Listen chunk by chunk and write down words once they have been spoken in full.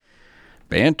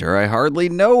Banter, I hardly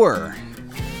know her.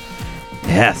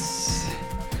 Yes.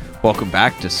 Welcome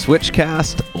back to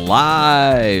Switchcast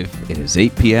Live. It is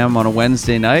 8 p.m. on a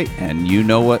Wednesday night, and you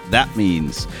know what that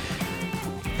means.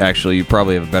 Actually, you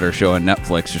probably have a better show on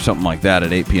Netflix or something like that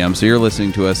at 8 p.m., so you're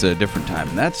listening to us at a different time.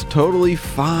 And that's totally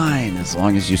fine as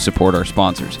long as you support our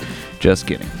sponsors. Just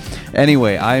kidding.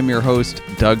 Anyway, I am your host,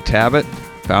 Doug Tabbitt,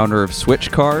 founder of Switch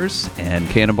Cars and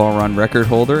Cannonball Run record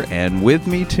holder. And with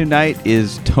me tonight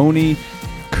is Tony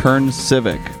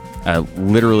Kern-Civic. I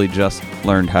literally just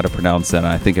learned how to pronounce that.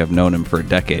 I think I've known him for a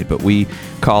decade, but we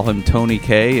call him Tony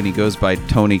K, and he goes by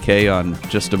Tony K on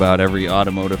just about every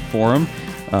automotive forum,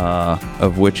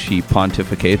 of which he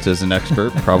pontificates as an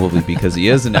expert, probably because he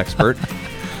is an expert.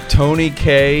 Tony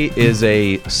K is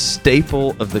a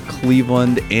staple of the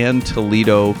Cleveland and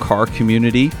Toledo car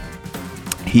community.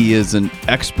 He is an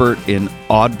expert in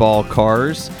oddball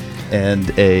cars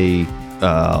and a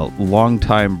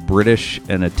longtime British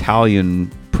and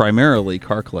Italian, primarily,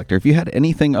 car collector. Have you had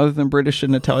anything other than British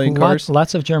and Italian cars?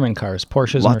 Lots of German cars,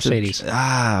 Porsches and Mercedes.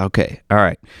 Okay. All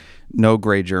right. No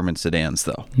gray German sedans,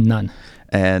 though. None.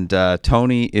 And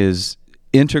Tony is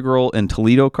integral in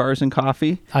Toledo Cars and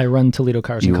Coffee. I run Toledo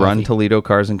Cars and Coffee. You run Toledo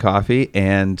Cars and Coffee,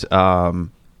 and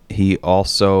he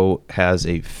also has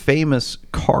a famous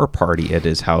car party at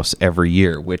his house every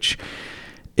year, which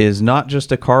is not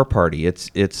just a car party. It's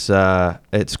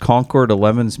Concord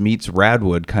 11s meets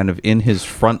Radwood, kind of in his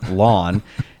front lawn.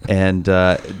 And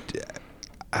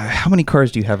how many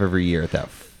cars do you have every year at that?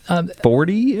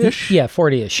 40-ish? Yeah,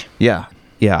 40-ish. Yeah.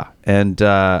 And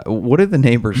what do the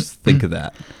neighbors think of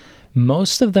that?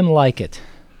 Most of them like it.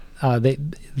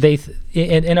 They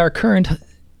in our current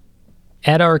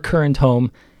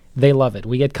home, they love it.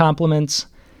 We get compliments.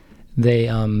 They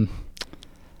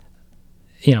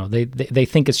they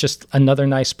think it's just another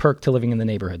nice perk to living in the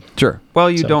neighborhood. Sure. Well,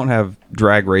 you don't have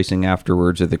drag racing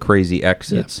afterwards or the crazy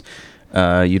exits.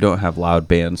 Yeah. You don't have loud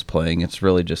bands playing. It's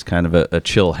really just kind of a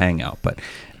chill hangout. But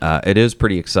it is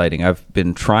pretty exciting. I've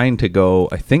been trying to go,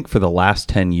 I think for the last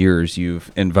 10 years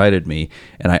you've invited me,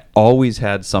 and I always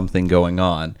had something going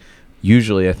on.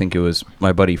 Usually I think it was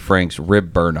my buddy Frank's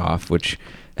rib burn-off, which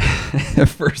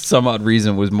for some odd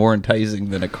reason was more enticing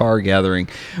than a car gathering.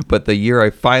 But the year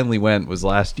I finally went was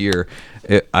last year.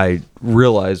 I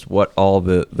realized what all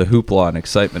the hoopla and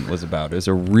excitement was about. It was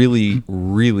a really,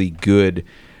 really good,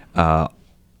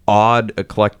 odd,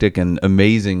 eclectic, and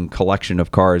amazing collection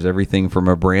of cars. Everything from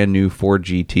a brand new Ford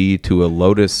GT to a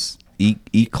Lotus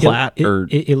E-Clat or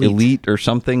Elite or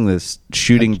something. This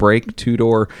shooting brake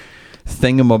two-door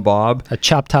thingamabob. A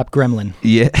chop-top gremlin.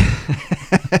 Yeah.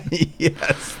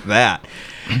 Yes, that.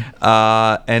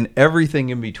 And everything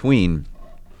in between.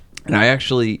 And I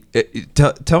actually...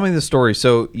 tell me the story.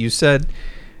 So you said,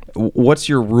 what's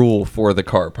your rule for the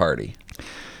car party?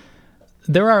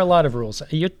 There are a lot of rules.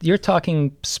 You're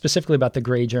talking specifically about the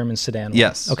gray German sedan one.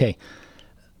 Yes. Okay.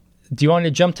 Do you want me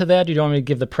to jump to that, or do you want me to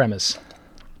give the premise?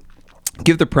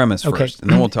 Give the premise first,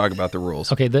 and then we'll talk about the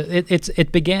rules. Okay.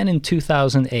 It began in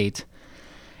 2008,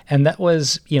 and that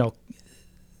was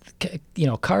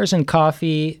Cars and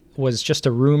Coffee was just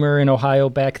a rumor in Ohio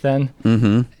back then,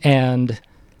 and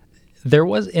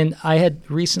I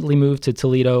had recently moved to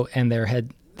Toledo, and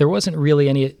there wasn't really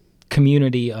any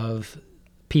community of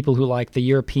people who like the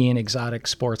European exotic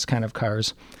sports kind of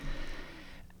cars.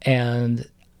 And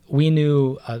we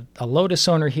knew a Lotus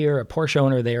owner here, a Porsche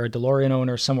owner there, a DeLorean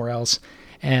owner somewhere else.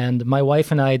 And my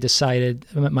wife and I decided,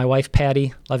 my wife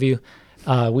Patty, love you,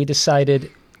 we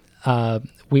decided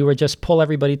we would just pull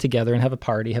everybody together and have a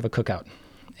party, have a cookout.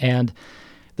 And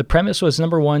the premise was,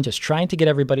 number one, just trying to get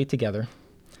everybody together.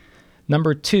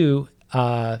 Number two,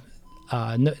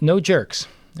 no jerks,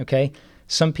 okay?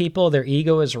 Some people, their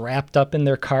ego is wrapped up in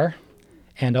their car,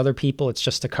 and other people, it's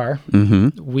just a car.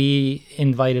 Mm-hmm. We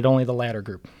invited only the latter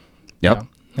group. Yep.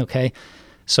 Okay.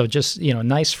 So just,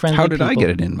 nice, friendly people. How did I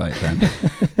get an invite then?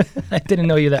 I didn't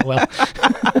know you that well.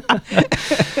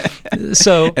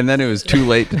 And then it was too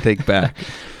late to take back.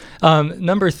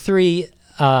 Number three,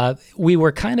 we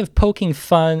were kind of poking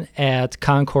fun at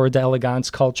Concord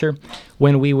d'Elegance culture.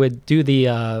 When we would do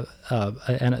the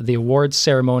awards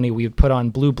ceremony, we would put on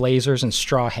blue blazers and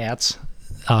straw hats.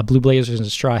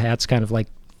 Kind of like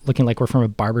looking like we're from a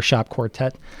barbershop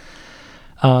quartet.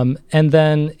 And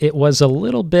then it was a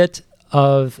little bit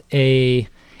of and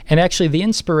actually the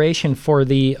inspiration for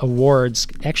the awards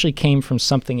actually came from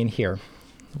something in here,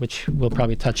 which we'll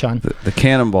probably touch on. The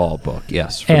Cannonball book,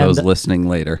 yes, for those listening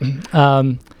later.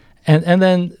 And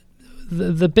then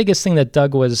the biggest thing that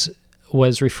Doug was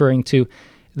referring to,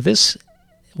 this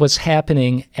was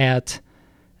happening at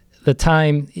the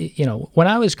time, when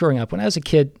I was growing up, when I was a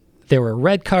kid, there were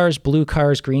red cars, blue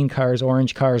cars, green cars,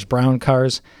 orange cars, brown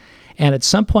cars. And at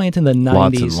some point in the 90s...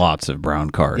 Lots and lots of brown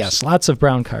cars. Yes, lots of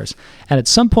brown cars. And at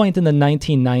some point in the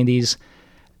 1990s,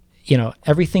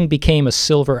 everything became a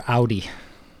silver Audi.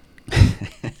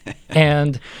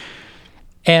 and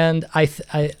I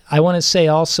want to say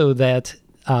also that,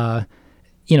 at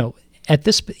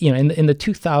this, in the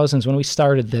 2000s when we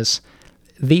started this,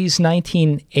 these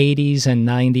 1980s and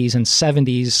 90s and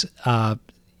 70s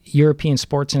European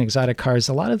sports and exotic cars,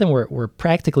 a lot of them were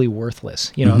practically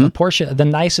worthless. The Porsche, the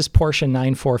nicest Porsche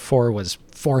 944 was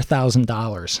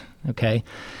 $4,000. Okay,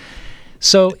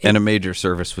 and a major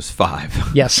service was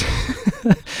 $5,000. Yes,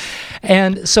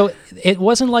 and so it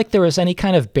wasn't like there was any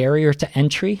kind of barrier to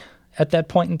entry at that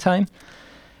point in time.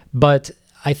 But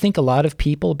I think a lot of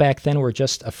people back then were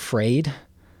just afraid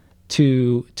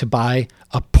to buy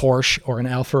a Porsche or an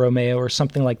Alfa Romeo or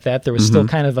something like that. There was still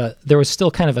kind of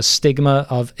a stigma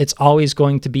of it's always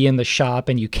going to be in the shop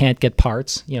and you can't get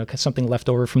parts, 'cause something left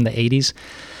over from the 80s.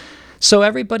 So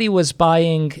everybody was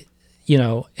buying,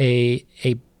 all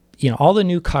the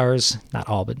new cars, not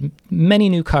all, but many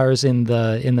new cars in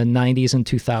the 90s and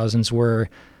 2000s were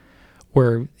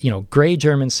gray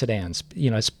German sedans,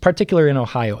 it's particular in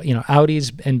Ohio,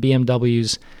 Audis and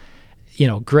BMWs,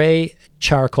 gray,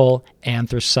 charcoal,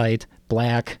 anthracite,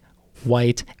 black,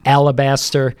 white,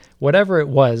 alabaster, whatever it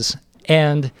was.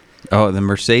 And the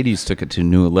Mercedes took it to a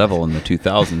new level in the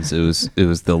 2000s. It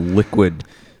was the liquid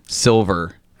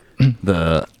silver,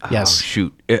 the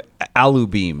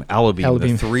Alubeam,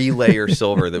 the 3-layer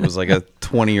silver that was like a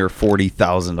 $20,000 or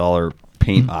 $40,000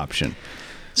 paint option.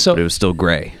 So but it was still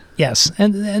gray. Yes,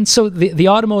 and so the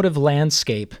automotive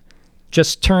landscape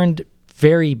just turned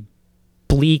very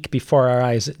bleak before our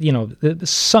eyes.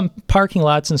 Some parking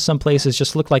lots in some places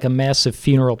just look like a massive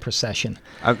funeral procession.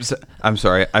 I'm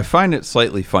sorry. I find it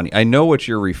slightly funny. I know what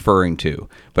you're referring to,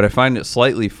 but I find it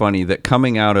slightly funny that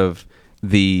coming out of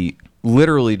the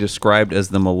literally described as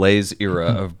the Malaise era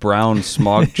of brown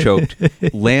smog-choked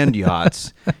land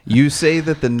yachts, you say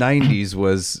that the 90s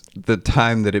was the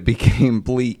time that it became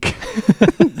bleak.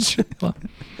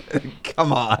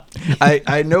 Come on.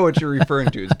 I know what you're referring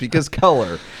to. It's because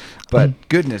color. But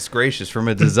goodness gracious, from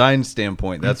a design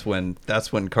standpoint, that's when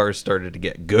cars started to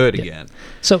get good again.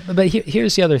 So, but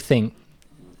here's the other thing.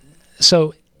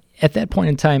 So, at that point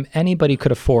in time, anybody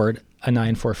could afford a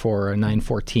 944 or a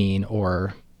 914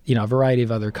 or a variety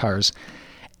of other cars,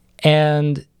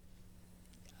 and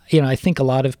I think a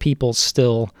lot of people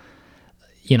still,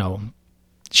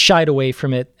 shied away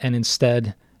from it and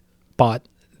instead bought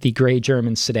the gray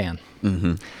German sedan.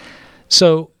 Mm-hmm.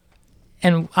 So.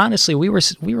 And honestly, we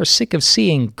were sick of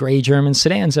seeing gray German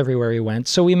sedans everywhere we went.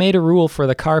 So we made a rule for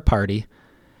the car party.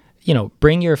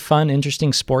 Bring your fun,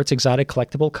 interesting sports, exotic,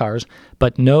 collectible cars,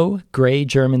 but no gray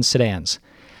German sedans.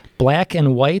 Black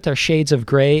and white are shades of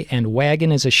gray, and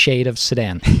wagon is a shade of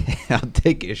sedan. I'll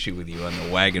take issue with you on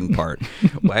the wagon part.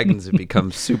 Wagons have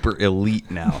become super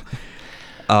elite now.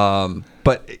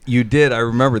 But you did, I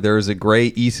remember there was a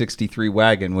gray E63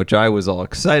 wagon, which I was all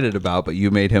excited about, but you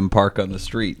made him park on the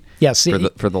street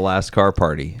for the last car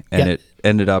party. And it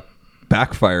ended up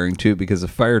backfiring too, because a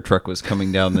fire truck was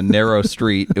coming down the narrow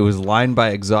street. It was lined by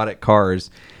exotic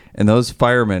cars, and those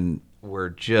firemen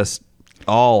were just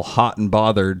all hot and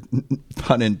bothered,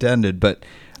 pun intended, but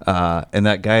and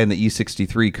that guy in the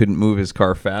E63 couldn't move his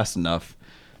car fast enough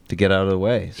to get out of the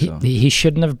way. So. He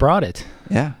shouldn't have brought it.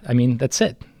 Yeah. I mean, that's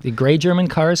it. The gray German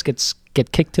cars get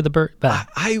kicked to the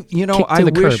I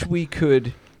wish we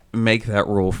could make that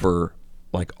rule for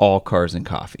like all cars and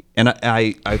coffee. And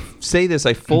I say this,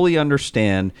 I fully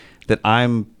understand that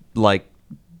I'm like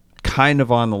kind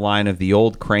of on the line of the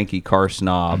old cranky car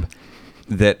snob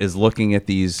that is looking at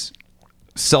these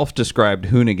self-described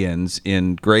hoonigans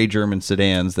in gray German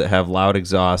sedans that have loud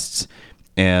exhausts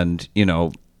and,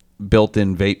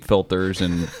 built-in vape filters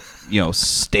and,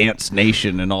 Stance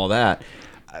Nation and all that.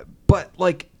 But,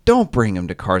 like, don't bring them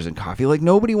to Cars and Coffee. Like,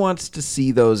 nobody wants to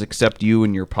see those except you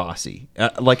and your posse.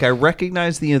 I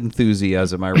recognize the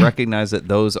enthusiasm. I recognize that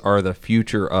those are the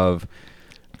future of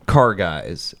car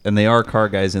guys. And they are car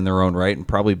guys in their own right. And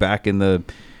probably back in the,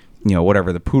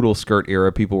 the poodle skirt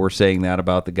era, people were saying that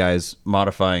about the guys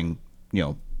modifying,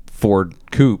 Ford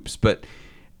coupes. But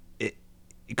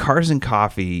Cars and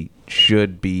Coffee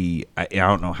should be, I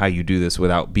don't know how you do this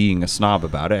without being a snob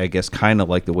about it, I guess kind of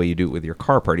like the way you do it with your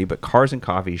car party, but Cars and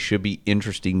Coffee should be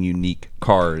interesting, unique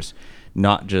cars,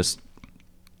 not just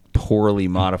poorly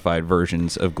modified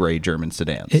versions of gray German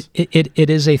sedans. It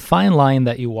is a fine line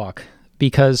that you walk,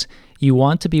 because you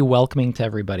want to be welcoming to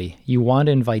everybody. You want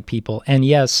to invite people. And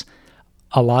yes,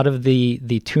 a lot of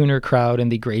the tuner crowd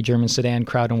and the gray German sedan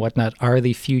crowd and whatnot are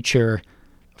the future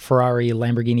Ferrari,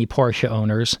 Lamborghini, Porsche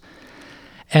owners.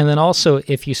 And then also,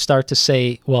 if you start to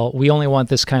say, well, we only want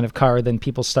this kind of car, then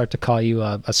people start to call you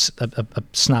a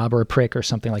snob or a prick or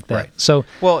something like that. Right. So,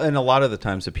 well, and a lot of the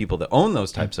times the people that own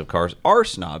those types of cars are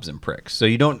snobs and pricks. So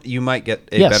you might get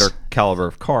a Yes. better caliber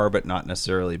of car, but not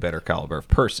necessarily a better caliber of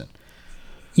person.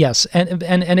 yes, and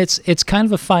it's kind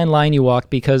of a fine line you walk,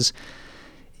 because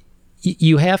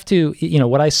you have to,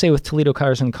 what I say with Toledo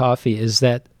Cars and Coffee is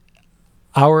that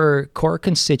our core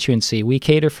constituency, we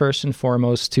cater first and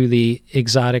foremost to the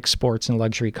exotic sports and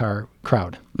luxury car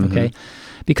crowd, okay?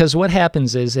 Because what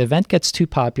happens is the event gets too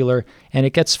popular and it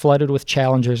gets flooded with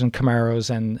Challengers and Camaros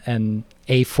and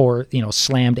A4,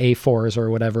 slammed A4s or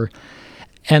whatever.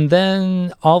 And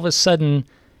then all of a sudden,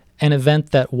 an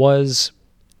event that was,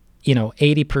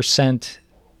 80%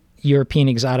 European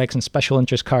exotics and special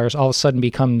interest cars all of a sudden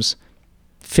becomes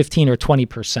 15 or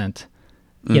 20%.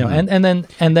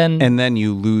 And then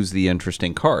you lose the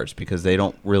interesting cars because they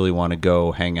don't really want to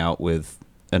go hang out with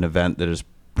an event that is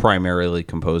primarily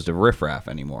composed of riffraff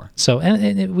anymore. So,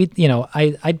 and we,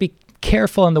 I'd be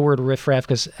careful on the word riffraff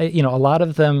because, a lot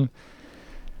of them.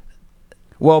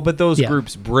 Well, but those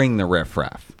groups bring the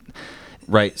riffraff,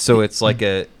 right? So it's like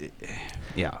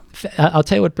I'll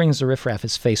tell you what brings the riffraff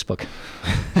is Facebook.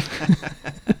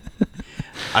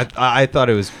 I thought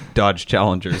it was Dodge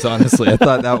Challengers. Honestly, I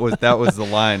thought that was the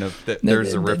line of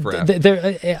there's a riffraff.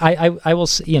 I will,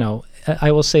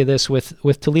 I will say this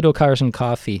with Toledo Cars and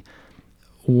Coffee,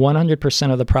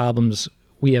 100% of the problems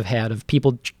we have had of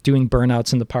people doing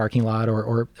burnouts in the parking lot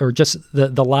or just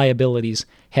the liabilities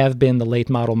have been the late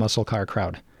model muscle car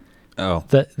crowd. Oh,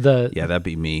 yeah, that'd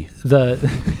be me.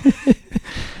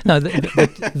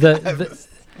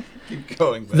 Keep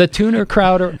going. The tuner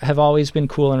crowd have always been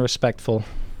cool and respectful,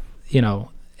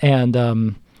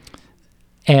 everybody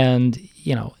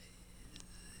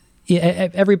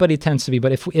tends to be.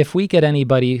 But if we get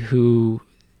anybody who,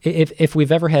 if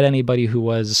we've ever had anybody who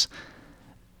was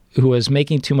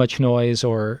making too much noise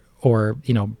or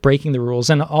breaking the rules,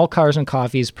 and all Cars and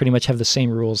Coffees pretty much have the same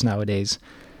rules nowadays.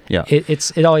 Yeah,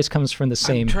 it always comes from the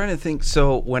same. I'm trying to think.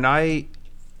 So when I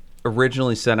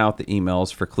originally sent out the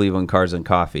emails for Cleveland Cars and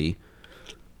Coffee,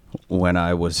 when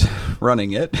I was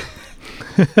running it,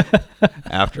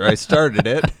 after I started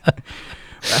it,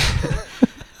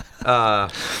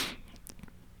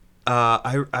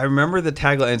 I remember the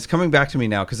tagline. It's coming back to me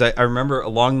now because I remember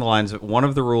along the lines of one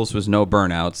of the rules was no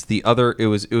burnouts. The other it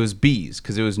was B's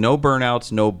because it was no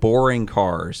burnouts, no boring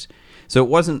cars. So it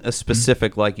wasn't a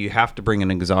specific like you have to bring an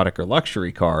exotic or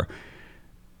luxury car.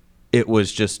 It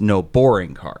was just no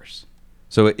boring cars.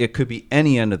 So it could be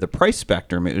any end of the price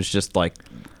spectrum. It was just like,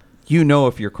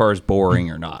 if your car is boring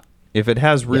or not. If it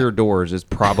has rear doors, it's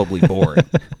probably boring.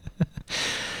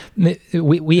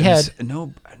 We had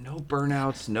no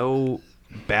burnouts, no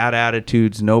bad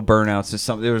attitudes, no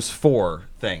burnouts. There was 4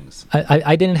 things.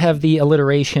 I didn't have the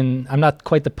alliteration. I'm not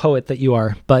quite the poet that you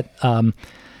are, but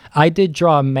I did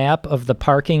draw a map of the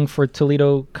parking for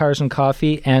Toledo Cars and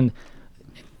Coffee, and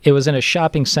it was in a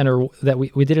shopping center that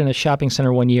we did in a shopping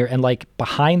center one year, and like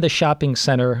behind the shopping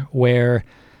center where,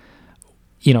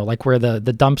 like where the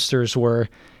dumpsters were,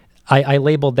 I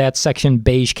labeled that section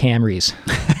beige Camrys.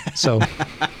 So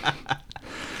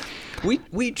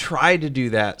we tried to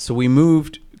do that. So we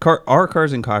moved. Our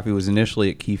Cars and Coffee was initially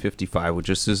at Key 55, which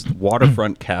is this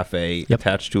waterfront cafe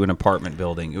attached to an apartment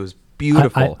building. It was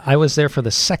beautiful. I was there for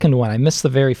the second one. I missed the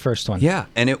very first one. Yeah,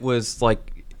 and it was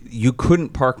like you couldn't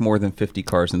park more than 50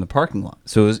 cars in the parking lot.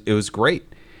 So it was great.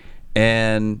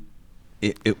 And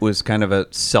it was kind of a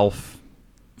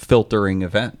self-filtering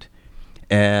event.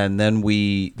 And then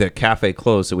the cafe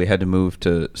closed, so we had to move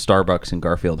to Starbucks in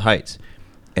Garfield Heights.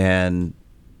 And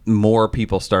more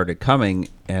people started coming,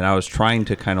 and I was trying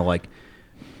to kind of like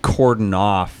cordon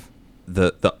off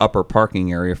the upper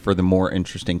parking area for the more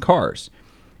interesting cars.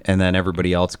 And then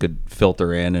everybody else could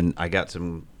filter in, and I got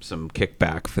some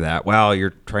kickback for that. Wow,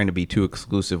 you're trying to be too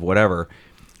exclusive, whatever.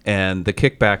 And the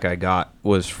kickback I got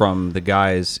was from the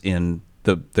guys in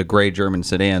the gray German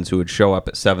sedans who would show up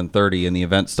at 7:30 and the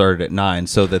event started at 9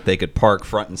 so that they could park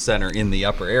front and center in the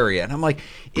upper area. And I'm like,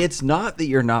 it's not that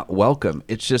you're not welcome.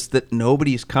 It's just that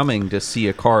nobody's coming to see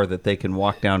a car that they can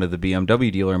walk down to the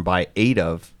BMW dealer and buy 8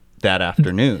 of that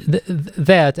afternoon.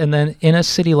 That, and then in a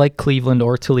city like Cleveland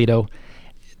or Toledo,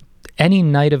 any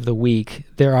night of the week,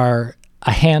 there are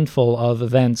a handful of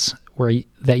events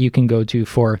that you can go to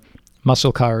for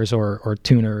muscle cars or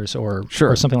tuners or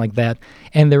something like that.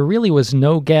 And there really was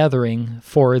no gathering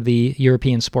for the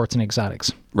European sports and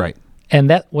exotics. Right. And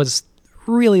that was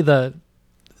really the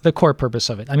the core purpose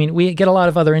of it. I mean, we get a lot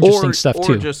of other interesting stuff or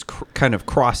too. just kind of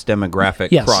cross demographic,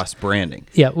 Yes. cross branding.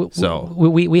 Yeah, So-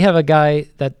 we have a guy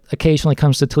that occasionally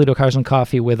comes to Toledo Cars and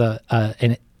Coffee with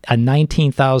a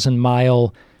 19,000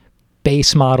 mile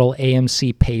base model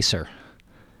AMC Pacer.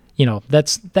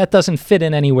 That doesn't fit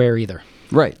in anywhere either.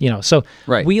 Right. So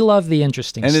Right. we love the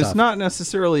interesting And stuff. it's not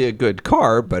necessarily a good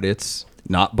car, but it's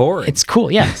not boring. It's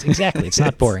cool. Yeah, exactly. It's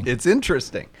not boring. It's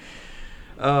interesting.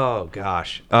 Oh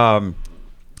gosh.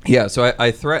 Yeah. So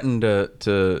I threatened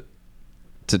to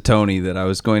Tony that I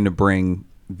was going to bring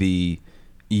the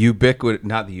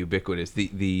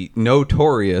the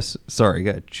notorious. Sorry, I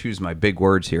got to choose my big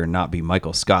words here and not be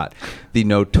Michael Scott. The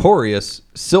notorious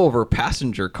silver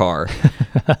passenger car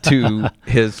to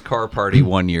his car party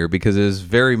one year because it is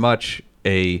very much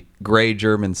a gray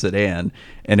German sedan,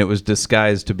 and it was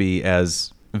disguised to be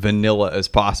as vanilla as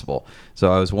possible.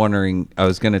 So I was wondering, I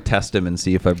was going to test him and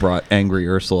see if I brought Angry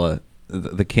Ursula,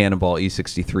 the Cannonball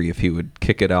E63, if he would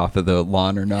kick it off of the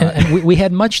lawn or not. And we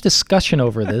had much discussion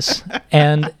over this,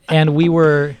 and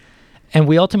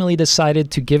we ultimately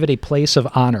decided to give it a place of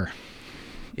honor.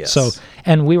 Yes. So,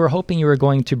 and we were hoping you were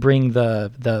going to bring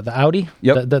the Audi,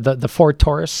 Yep. the Ford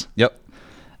Taurus. Yep.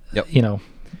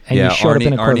 And you showed up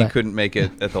in a Arnie Corvette. couldn't make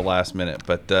it at the last minute,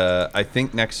 but I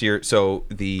think next year. So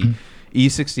the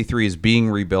E63 is being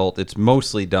rebuilt. It's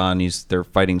mostly done. They're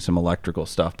fighting some electrical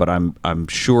stuff, but I'm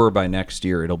sure by next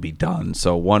year it'll be done.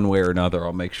 So one way or another,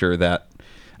 I'll make sure that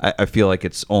I feel like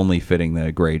it's only fitting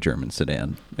the gray German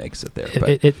sedan makes it there.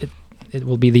 But It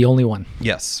will be the only one.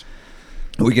 yes.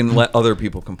 We can let other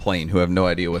people complain who have no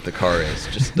idea what the car is.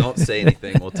 Just don't say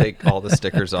anything. We'll take all the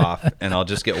stickers off, and I'll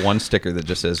just get one sticker that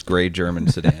just says gray German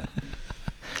sedan.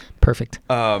 Perfect.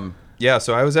 Yeah,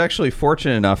 so I was actually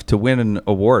fortunate enough to win an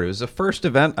award. It was the first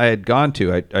event I had gone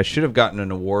to. I should have gotten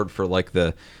an award for like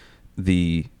the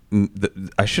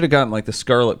I should have gotten like the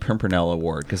Scarlet Pimpernel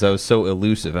Award because I was so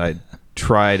elusive. I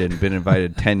tried and been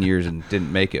invited 10 years and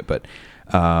didn't make it. But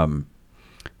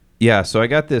yeah, so I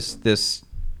got this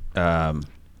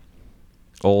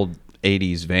old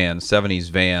 80s van, 70s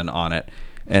van on it,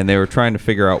 and they were trying to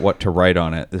figure out what to write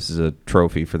on it. This is a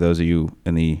trophy for those of you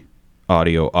in the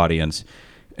audio audience.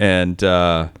 And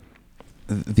the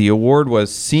award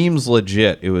was Seems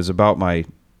Legit. It was about my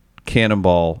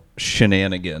Cannonball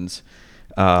shenanigans.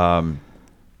 And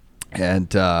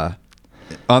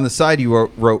on the side you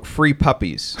wrote free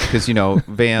puppies because,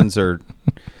 vans are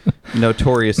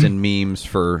notorious in memes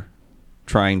for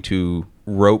trying to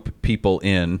rope people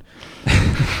in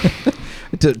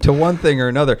to one thing or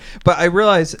another. But I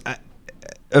realized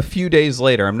a few days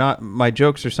later, my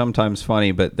jokes are sometimes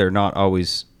funny, but they're not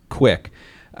always quick.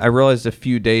 I realized a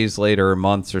few days later or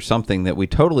months or something that we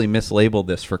totally mislabeled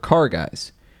this for car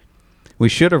guys. We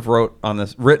should have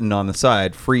written on the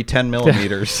side, free 10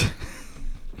 millimeters.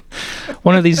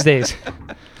 One of these days.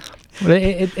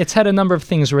 It's had a number of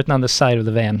things written on the side of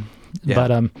the van. Yeah.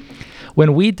 But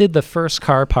when we did the first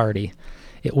car party,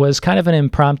 it was kind of an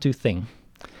impromptu thing.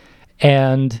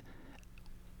 And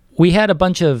we had a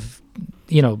bunch of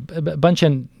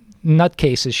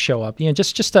nutcases show up,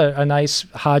 just a nice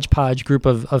hodgepodge group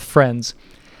of friends.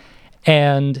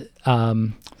 And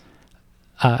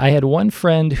I had one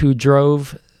friend who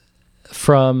drove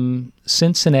from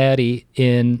Cincinnati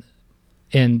in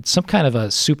some kind of a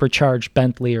supercharged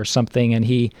Bentley or something, and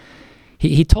he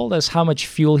told us how much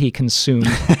fuel he consumed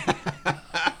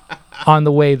on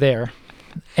the way there.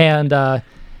 And that,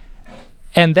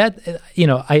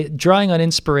 I drawing on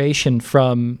inspiration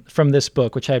from this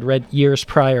book, which I had read years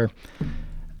prior.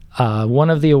 One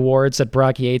of the awards that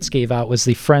Brock Yates gave out was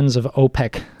the Friends of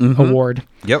OPEC award.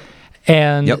 Yep.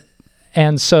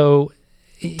 And so,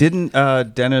 didn't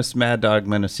Dennis Mad Dog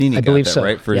Mendocini got believe that, so.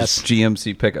 right, for Yes. his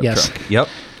GMC pickup Yes. truck? Yep.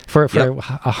 For Yep.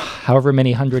 however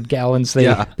many 100 gallons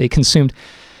Yeah. they consumed.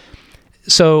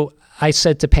 So I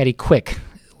said to Patty, quick,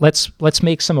 let's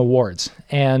make some awards.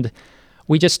 And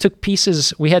we just took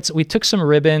pieces. We took some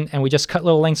ribbon and we just cut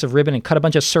little lengths of ribbon and cut a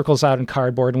bunch of circles out in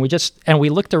cardboard. And we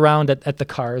looked around at the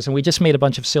cars and we just made a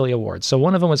bunch of silly awards. So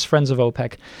one of them was Friends of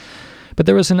OPEC. But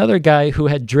there was another guy who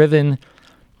had driven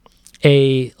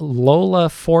a Lola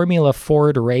Formula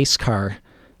Ford race car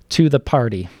to the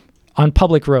party on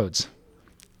public roads.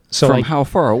 So From how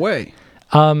far away?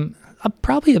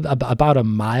 probably about a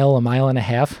mile and a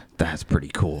half. That's pretty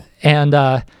cool. And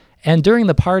during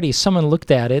the party, someone looked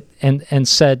at it and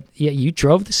said, "Yeah, you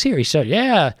drove this here?" He said,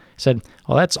 "Yeah." I said,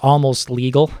 "Well, that's almost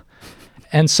legal."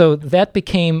 And so that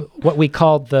became what we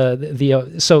called so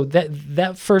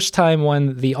that first time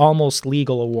won the Almost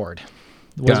Legal Award.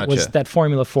 was that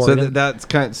Formula Ford. So that's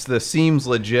kind of, the seems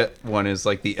legit one is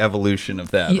like the evolution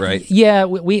of that, right? Yeah,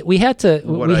 we had to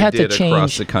What we I had did to change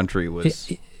across the country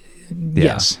was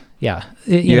Yes. Yeah.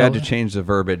 you had to change the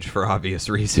verbiage for obvious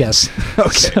reasons. Yes. Okay.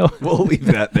 So, We'll leave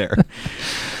that there.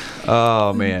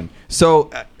 Oh man.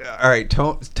 So all right,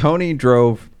 Tony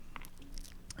drove.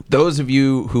 Those of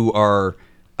you who are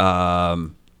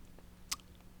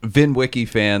VinWiki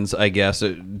fans, I guess,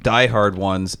 diehard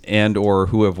ones, and or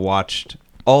who have watched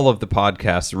all of the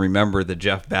podcasts and remember the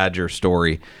Jeff Badger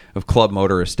story of Club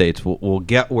Motor Estates, we'll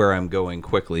get where I'm going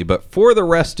quickly. But for the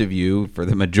rest of you, for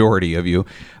the majority of you,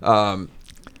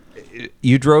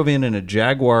 you drove in a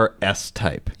Jaguar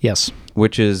S-Type. yes.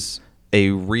 Which is a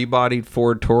rebodied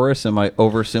Ford Taurus. Am I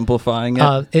oversimplifying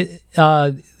it?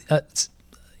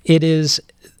 It is.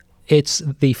 It's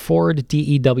the Ford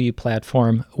DEW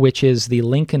platform, which is the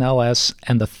Lincoln LS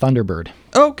and the Thunderbird.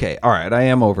 Okay, all right. I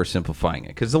am oversimplifying it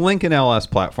because the Lincoln LS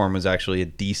platform was actually a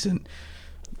decent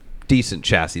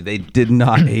chassis. They did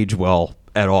not age well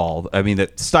at all. I mean,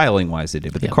 that styling-wise they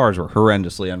did, but the cars were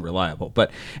horrendously unreliable.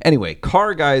 But anyway,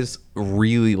 car guys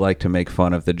really like to make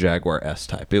fun of the Jaguar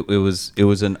S-Type. It was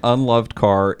an unloved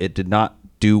car. It did not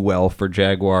do well for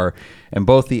Jaguar, and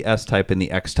both the S-Type and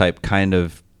the X-Type kind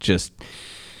of just...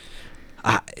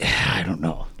 I don't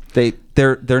know.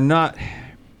 They're not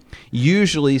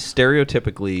usually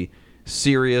stereotypically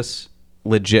serious,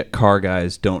 legit car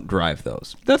guys don't drive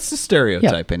those. That's the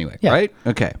stereotype anyway, right?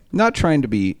 Okay. Not trying to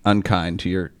be unkind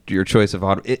to your choice of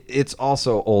auto. It's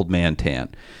also old man tan.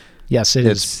 Yes,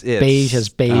 it's beige as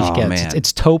beige gets. Man.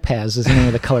 It's topaz is the name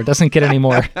of the color. It doesn't get any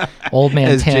more old man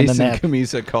as tan Jason than that.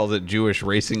 Camisa calls it, Jewish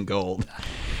racing gold.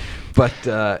 But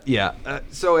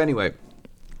so anyway.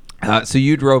 So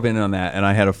you drove in on that, and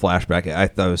I had a flashback. I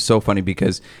thought it was so funny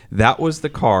because that was the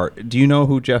car. Do you know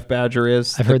who Jeff Badger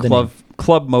is? I've heard the name.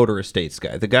 Club Motor Estates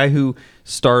guy. The guy who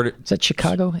started... Is that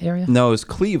Chicago area? No, it's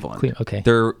Cleveland. Okay.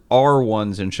 There are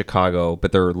ones in Chicago,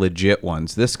 but they're legit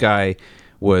ones. This guy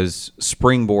was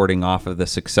springboarding off of the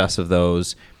success of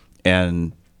those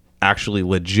and actually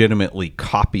legitimately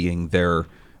copying their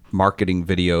marketing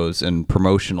videos and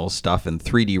promotional stuff and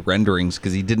 3D renderings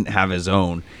because he didn't have his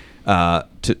own.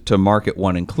 To market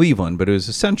one in Cleveland, but it was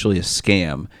essentially a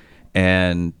scam,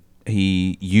 and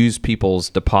he used people's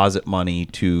deposit money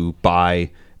to buy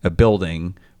a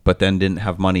building, but then didn't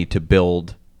have money to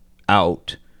build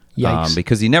out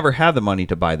because he never had the money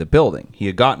to buy the building. He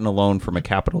had gotten a loan from a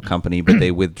capital company, but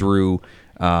they withdrew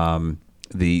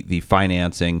the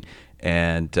financing,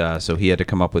 and so he had to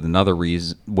come up with another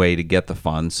way to get the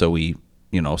funds. So he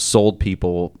sold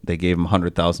people. They gave him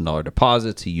 $100,000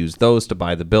 deposits. He used those to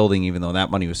buy the building, even though that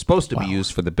money was supposed to be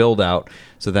used for the build out.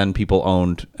 So then people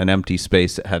owned an empty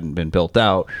space that hadn't been built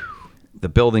out. The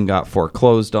building got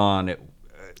foreclosed on.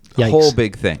 The whole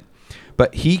big thing.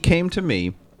 But he came to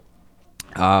me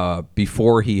when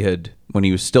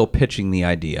he was still pitching the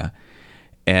idea,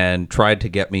 and tried to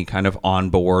get me kind of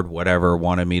on board, whatever,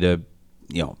 wanted me to,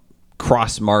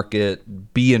 cross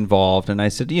market, be involved. And I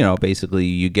said, basically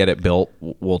you get it built,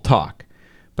 we'll talk,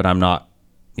 but I'm not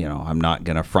going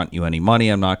to front you any money.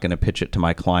 I'm not going to pitch it to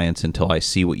my clients until I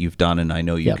see what you've done and I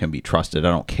know you can be trusted.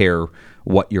 I don't care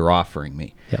what you're offering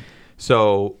me. Yep.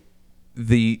 So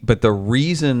the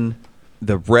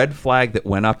red flag that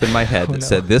went up in my head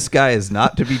said this guy is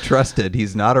not to be trusted,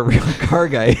 he's not a real car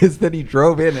guy, is that he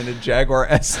drove in a Jaguar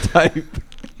S-Type.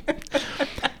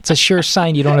 It's a sure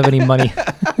sign you don't have any money.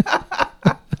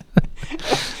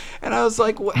 And I was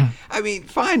like, what? I mean,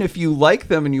 fine, if you like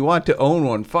them and you want to own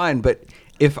one, fine. But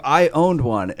if I owned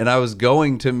one and I was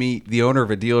going to meet the owner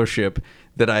of a dealership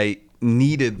that I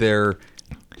needed their,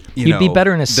 you'd be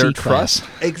better in a C-Class.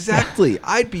 Exactly.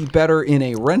 I'd be better in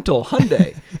a rental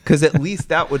Hyundai because at least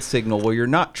that would signal, well, you're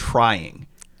not trying.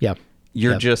 Yep.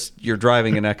 You're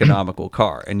driving an economical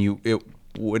car, and it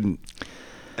wouldn't.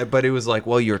 But it was like,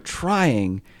 well, you're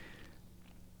trying,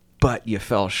 but you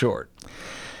fell short.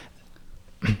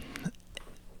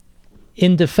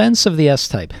 In defense of the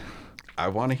S-Type. I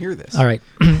want to hear this. All right.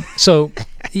 So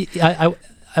I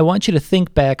want you to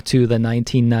think back to the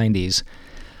 1990s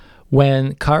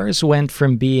when cars went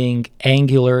from being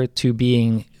angular to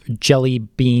being jelly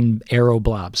bean aero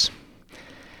blobs.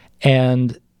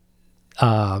 And,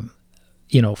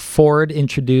 Ford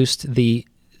introduced the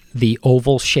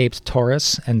oval-shaped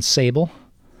Taurus and Sable.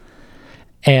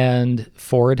 And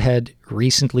Ford had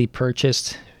recently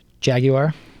purchased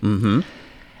Jaguar. Mm-hmm.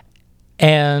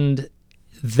 And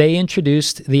they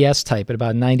introduced the S-Type at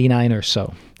about 99 or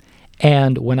so.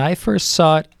 And when I first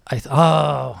saw it, I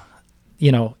thought,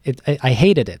 I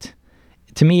hated it.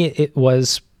 To me, it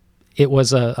was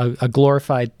a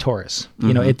glorified Taurus.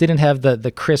 Mm-hmm. It didn't have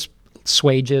the crisp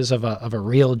swages of a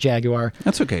real Jaguar.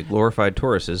 That's okay. Glorified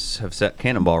Tauruses have set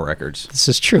cannonball records. This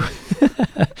is true.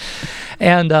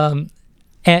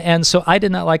 And so I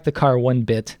did not like the car one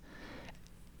bit.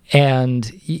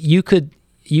 And you could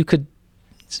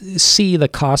see the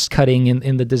cost cutting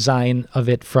in the design of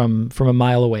it from a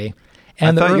mile away.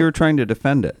 And I thought you were trying to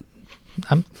defend it.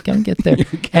 I'm gonna get there.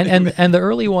 and the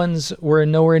early ones were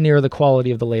nowhere near the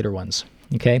quality of the later ones.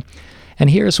 Okay, and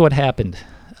here's what happened.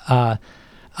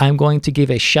 I'm going to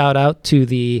give a shout out to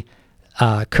the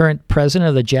current president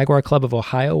of the Jaguar Club of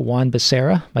Ohio, Juan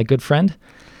Becerra, my good friend.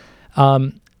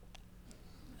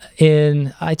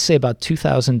 In I'd say about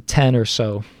 2010 or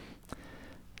so.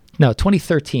 No,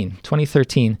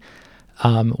 2013.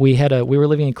 We were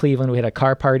living in Cleveland. We had a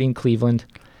car party in Cleveland.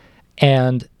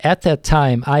 And at that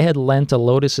time, I had lent a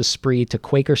Lotus Esprit to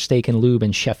Quaker Steak and Lube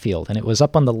in Sheffield, and it was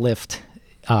up on the lift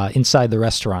inside the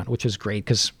restaurant, which was great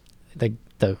because the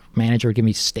manager would give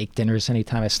me steak dinners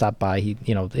anytime I stopped by.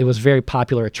 It was a very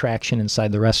popular attraction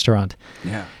inside the restaurant.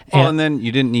 Yeah. And then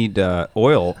you didn't need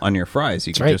oil on your fries.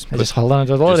 You could right. Just hold on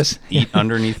to the Lotus. Just eat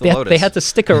underneath the Lotus. They had to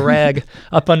stick a rag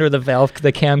up under the valve,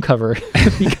 the cam cover,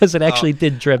 because it actually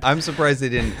did drip. I'm surprised they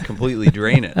didn't completely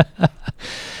drain it.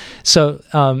 So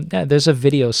there's a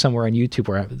video somewhere on YouTube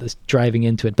where I was driving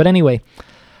into it. But anyway,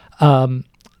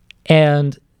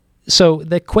 and so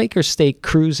the Quaker Steak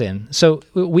cruise in. So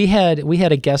we had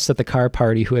a guest at the car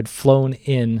party who had flown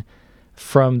in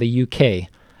from the UK.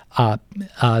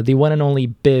 The one and only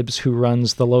Bibbs, who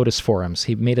runs the Lotus forums.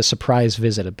 He made a surprise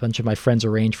visit. A bunch of my friends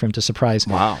arranged for him to surprise.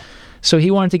 Wow. So he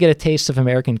wanted to get a taste of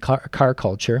American car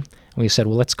culture. And we said,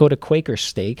 well, let's go to Quaker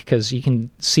Steak because you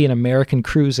can see an American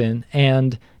cruise in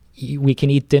and we can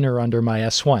eat dinner under my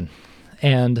S1.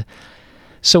 And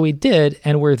so we did,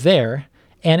 and we're there,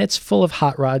 and it's full of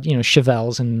hot rod,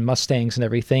 Chevelles and Mustangs and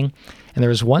everything. And there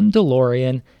was one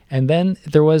DeLorean, and then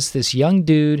there was this young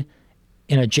dude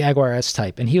in a Jaguar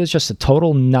S-Type, and he was just a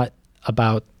total nut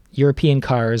about European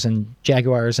cars and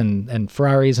Jaguars and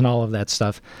Ferraris and all of that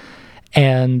stuff.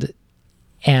 And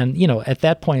at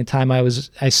that point in time, I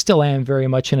still am very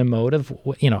much in a mode of,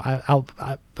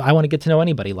 I want to get to know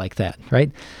anybody like that,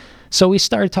 right? So we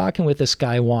started talking with this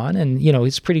guy, Juan, and,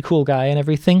 he's a pretty cool guy and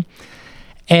everything.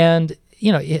 And,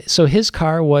 so his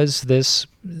car was this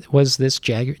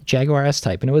Jaguar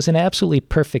S-Type, and it was in absolutely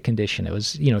perfect condition. It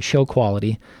was, show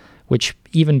quality, which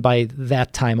even by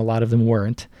that time, a lot of them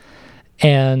weren't.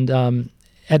 And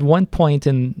at one point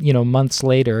months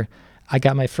later, I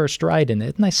got my first ride in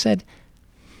it, and I said,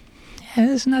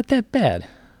 it's not that bad,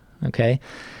 okay?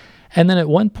 And then at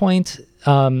one point,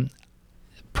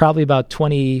 probably about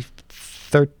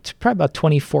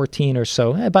 2014 or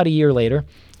so, about a year later,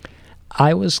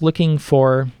 I was looking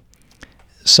for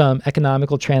some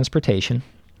economical transportation,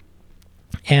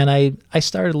 and I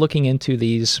started looking into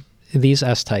these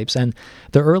S-Types, and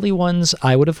the early ones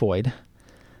I would avoid.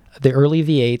 The early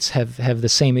V8s have the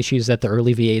same issues that the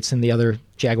early V8s and the other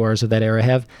Jaguars of that era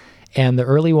have. And the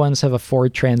early ones have a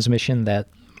Ford transmission, a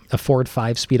Ford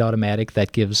 5-speed automatic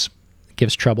that gives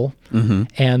trouble. Mm-hmm.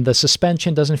 And the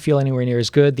suspension doesn't feel anywhere near as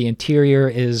good. The interior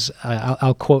is,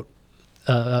 I'll quote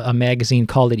a magazine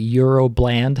called it Euro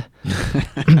bland.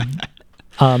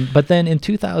 But then in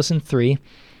 2003,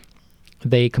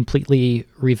 they completely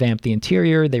revamped the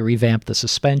interior. They revamped the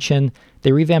suspension.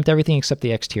 They revamped everything except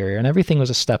the exterior, and everything was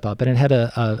a step up. And it had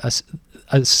a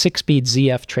 6-speed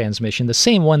ZF transmission, the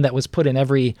same one that was put in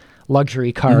every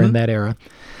luxury car in that era.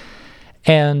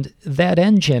 And that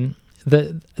engine,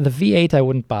 the V8 I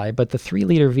wouldn't buy, but the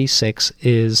 3-liter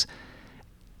V6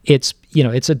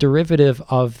 it's a derivative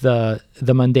of the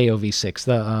Mondeo V6,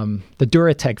 the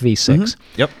Duratec V6.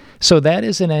 Mm-hmm. Yep. So that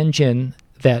is an engine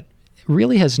that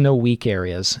really has no weak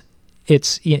areas.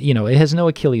 It has no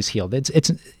Achilles heel.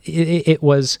 It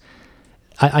was,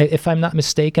 if I'm not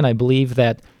mistaken, I believe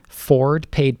that Ford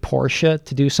paid Porsche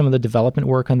to do some of the development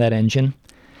work on that engine.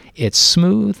 It's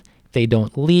smooth. They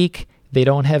don't leak. They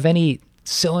don't have any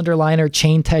cylinder liner,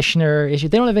 chain tensioner issue.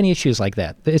 They don't have any issues like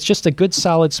that. It's just a good,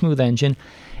 solid, smooth engine.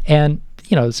 And,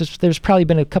 there's probably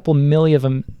been a couple million of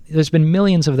them. There's been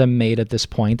millions of them made at this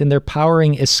point, and they're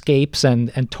powering Escapes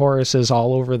and Tauruses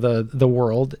all over the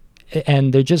world,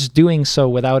 and they're just doing so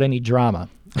without any drama.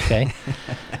 Okay,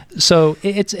 so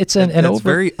it's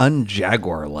very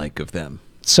un-Jaguar-like of them.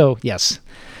 So yes,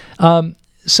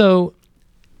 so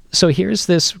here's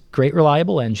this great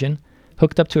reliable engine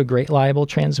hooked up to a great reliable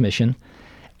transmission,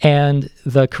 and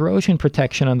the corrosion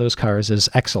protection on those cars is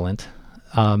excellent.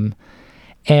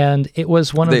 And it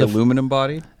was one of the aluminum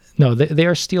body. No, they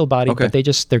are steel bodied, Okay.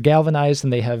 but they're galvanized,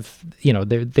 and they have,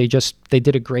 they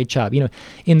did a great job.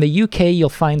 In the UK, you'll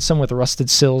find some with rusted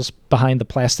sills behind the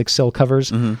plastic sill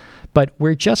covers, but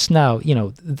we're just now,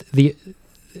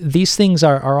 these things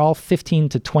are all 15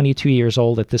 to 22 years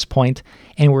old at this point,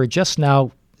 and we're just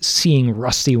now seeing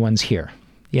rusty ones here.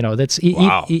 That's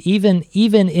Wow. even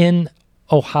in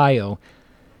Ohio.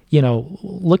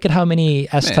 Look at how many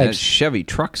S Man, types Chevy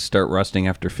trucks start rusting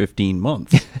after 15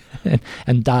 months.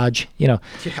 and Dodge.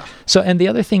 So, and the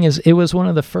other thing is, it was one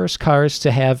of the first cars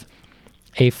to have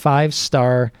a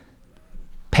 5-star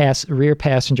rear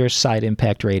passenger side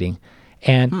impact rating,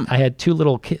 and I had two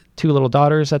little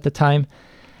daughters at the time,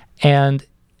 and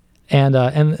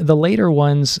the later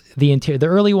ones, the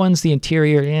early ones, the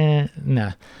interior,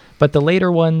 nah, but the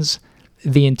later ones,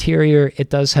 the interior, it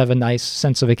does have a nice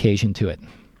sense of occasion to it.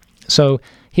 So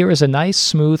here is a nice,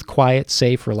 smooth, quiet,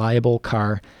 safe, reliable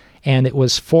car, and it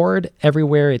was Ford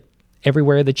everywhere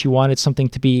that you wanted something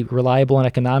to be reliable and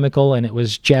economical, and it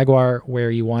was Jaguar where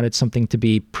you wanted something to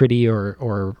be pretty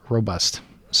or robust.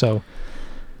 So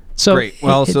Great.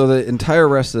 Well, so the entire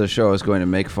rest of the show is going to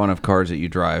make fun of cars that you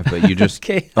drive, but you just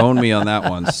Okay. owned me on that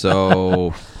one.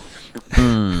 So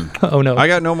oh no, I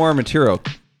got no more material.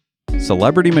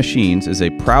 Celebrity Machines is a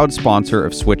proud sponsor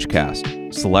of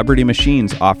Switchcast. Celebrity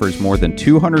Machines offers more than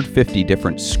 250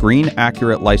 different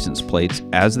screen-accurate license plates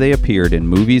as they appeared in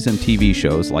movies and TV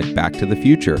shows like Back to the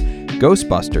Future,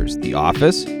 Ghostbusters, The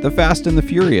Office, The Fast and the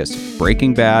Furious,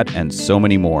 Breaking Bad, and so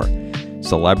many more.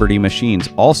 Celebrity Machines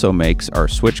also makes our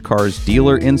Switch Cars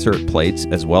dealer insert plates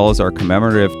as well as our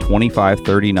commemorative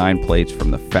 2539 plates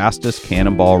from the fastest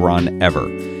cannonball run ever.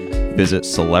 Visit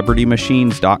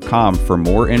celebritymachines.com for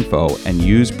more info and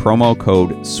use promo code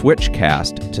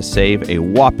SWITCHCAST to save a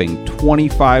whopping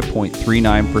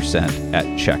 25.39% at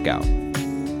checkout.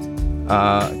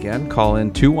 Again, call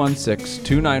in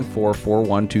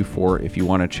 216-294-4124 if you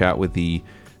want to chat with the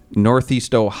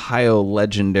Northeast Ohio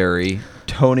legendary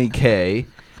Tony K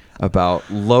about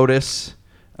Lotus,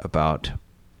 about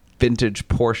vintage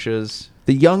Porsches.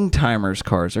 The young timers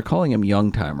cars. They're calling them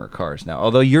young timer cars now.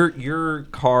 Although your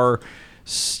car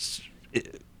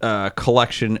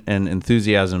collection and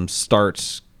enthusiasm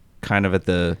starts kind of at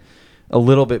a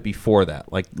little bit before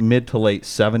that, like mid to late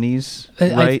 70s,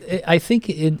 right? I think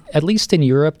at least in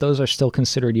Europe, those are still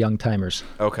considered young timers.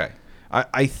 Okay.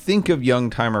 I think of young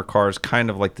timer cars kind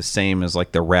of like the same as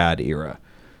like the rad era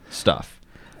stuff.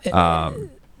 And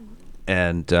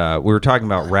we were talking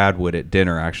about Radwood at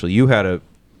dinner, actually. You had a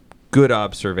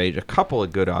couple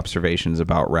of good observations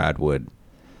about Radwood.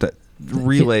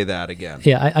 Relay that again.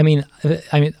 Yeah, I mean,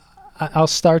 I'll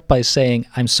start by saying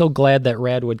I'm so glad that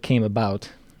Radwood came about.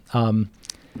 I'm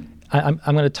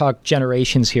going to talk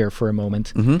generations here for a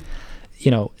moment. Mm-hmm.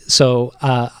 So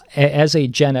as a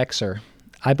Gen Xer,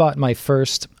 I bought my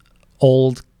first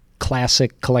old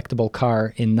classic collectible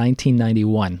car in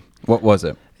 1991. What was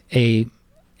it? A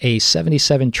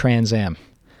 77 Trans Am.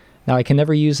 Now, I can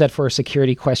never use that for a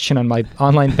security question on my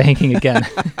online banking again.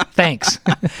 Thanks.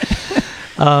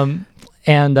 Well,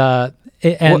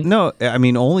 no, I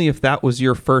mean, only if that was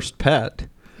your first pet.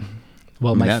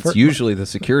 Well, That's usually the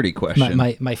security question.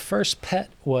 My first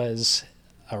pet was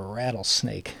a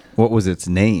rattlesnake. What was its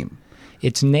name?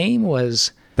 Its name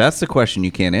was... That's the question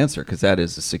you can't answer because that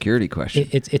is a security question.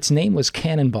 Its name was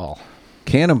Cannonball.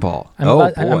 Cannonball. I'm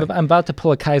Boy. I'm about to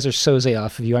pull a Kaiser Soze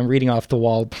off of you. I'm reading off the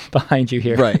wall behind you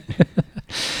here. Right.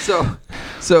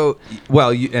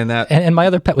 And my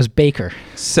other pet was Baker.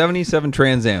 77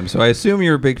 Trans Am. So I assume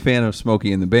you're a big fan of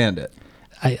Smokey and the Bandit.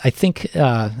 I think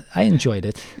I enjoyed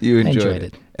it. You I enjoyed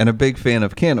it. And a big fan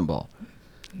of Cannonball.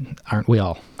 Aren't we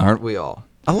all? Aren't we all?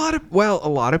 A lot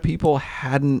of people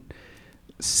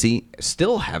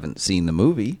still haven't seen the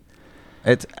movie.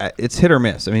 It's hit or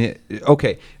miss. I mean,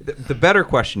 okay. The better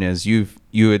question is you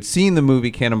had seen the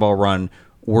movie Cannonball Run.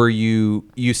 Were you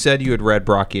said you had read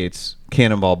Brock Yates'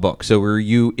 Cannonball book. So were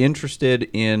you interested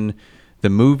in the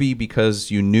movie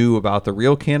because you knew about the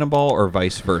real Cannonball or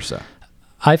vice versa?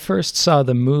 I first saw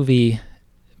the movie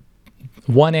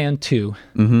 1 and 2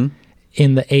 Mm-hmm.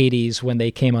 in the 80s when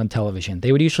they came on television.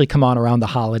 They would usually come on around the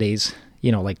holidays,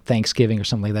 like Thanksgiving or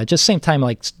something like that. Just same time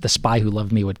like The Spy Who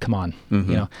Loved Me would come on,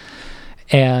 Mm-hmm.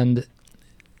 And,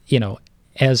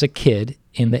 as a kid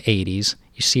in the 80s,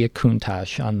 you see a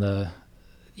Countach on the,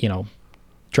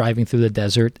 driving through the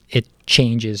desert. It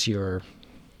changes your,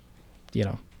 it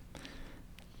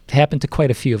happened to quite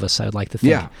a few of us, I'd like to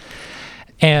think. Yeah.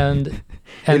 And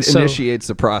It so, initiates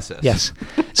the process. yes.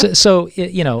 So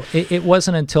it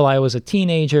wasn't until I was a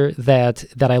teenager that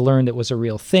I learned it was a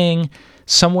real thing.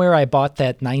 Somewhere I bought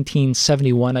that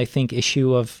 1971, I think,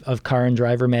 issue of Car and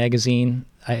Driver magazine.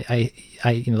 the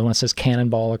one that says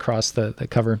Cannonball across the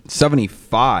cover.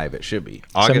 75 it should be.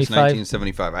 August 75?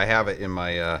 1975. I have it in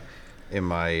my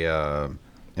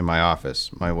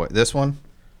office. This one?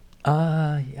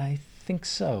 I think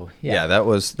so. Yeah, that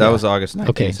was August 1975.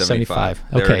 Okay, 75.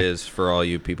 There Okay. it is for all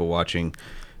you people watching.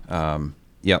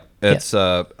 Yep. It's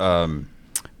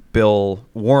Bill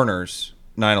Warner's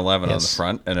 911 on the Yes.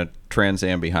 front and a Trans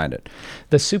Am behind it.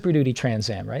 The Super Duty Trans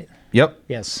Am, right? Yep.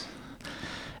 Yes.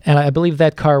 And I believe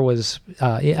that car was,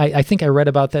 I think I read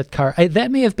about that car.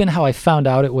 That may have been how I found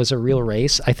out it was a real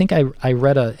race. I think I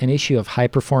read an issue of High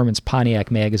Performance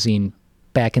Pontiac magazine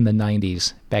back in the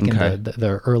 90s, back in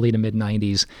the early to mid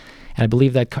 90s. And I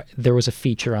believe that there was a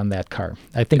feature on that car.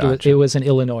 I think it was in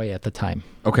Illinois at the time.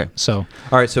 Okay. So,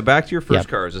 all right. So back to your first Yep.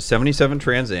 car. It was a 77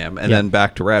 Trans Am, and Yep. then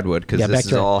back to Radwood, because this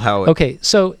is all how Okay,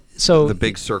 so the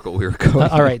big circle we were going.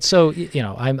 all right, so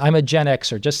I'm a Gen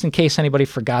Xer. Just in case anybody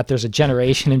forgot, there's a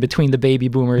generation in between the baby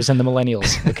boomers and the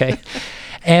millennials. Okay,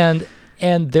 and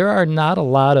there are not a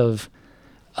lot of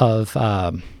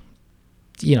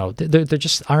there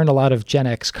just aren't a lot of Gen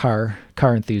X car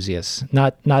enthusiasts.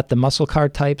 Not the muscle car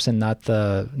types, and not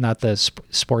the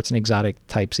sports and exotic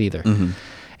types either. Mm-hmm.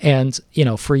 And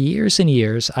for years and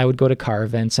years, I would go to car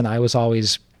events, and I was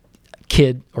always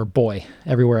kid or boy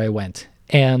everywhere I went.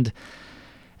 And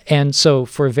so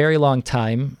for a very long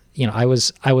time, I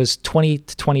was 20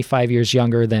 to 25 years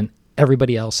younger than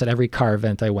everybody else at every car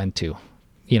event I went to,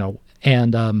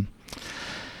 and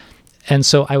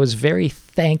so I was very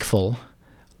thankful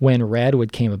when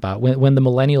Radwood came about, when the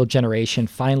millennial generation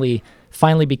finally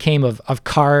became of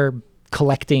car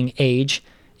collecting age,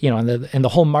 and the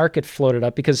whole market floated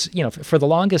up, because for the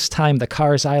longest time the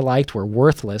cars I liked were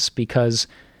worthless because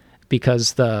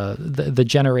the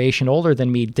generation older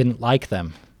than me didn't like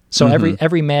them. So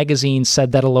every magazine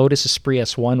said that a Lotus Esprit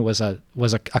S1 was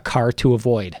a car to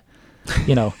avoid.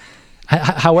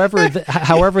 However,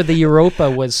 the Europa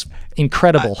was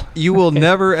incredible. You will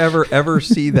never, ever, ever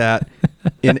see that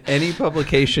in any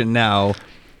publication now.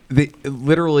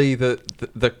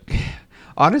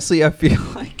 Honestly, I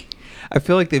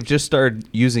feel like they've just started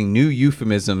using new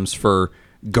euphemisms for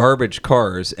garbage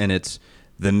cars, and it's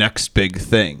the next big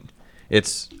thing.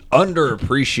 It's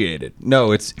underappreciated.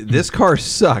 No, it's this car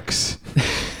sucks.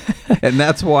 And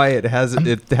that's why it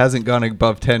hasn't gone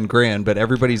above 10 grand, but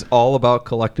everybody's all about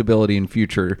collectability and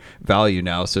future value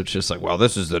now. So it's just like, well,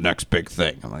 this is the next big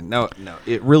thing. I'm like, no,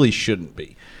 it really shouldn't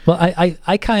be. Well,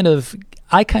 I kind of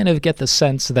get the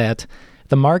sense that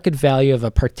the market value of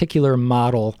a particular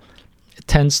model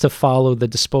tends to follow the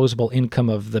disposable income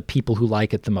of the people who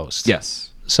like it the most.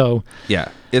 Yes. So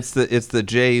yeah, it's the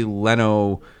Jay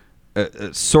Leno,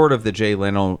 sort of the Jay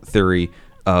Leno theory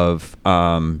of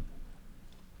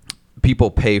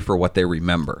people pay for what they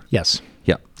remember. Yes.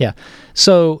 Yeah. Yeah.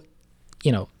 So,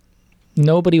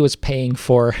 nobody was paying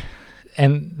for,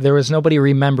 and there was nobody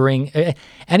remembering.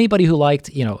 Anybody who liked,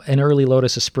 an early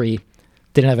Lotus Esprit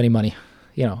didn't have any money,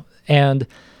 and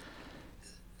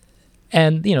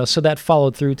so that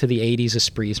followed through to the 80s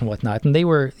Esprits and whatnot. And they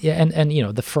were, and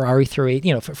the Ferrari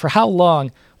 308, for how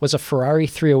long was a Ferrari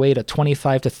 308 a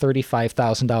 $25,000 to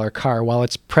 $35,000 car, while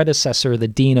its predecessor, the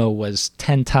Dino, was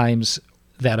 10 times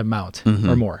that amount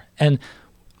or more? And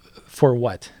for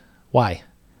what? Why?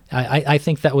 I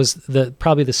think that was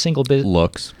probably the single bit.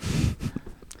 Looks.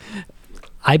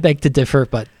 I beg to differ,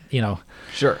 but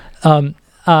Sure. I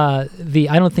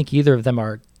don't think either of them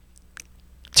are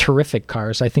terrific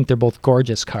cars. I think they're both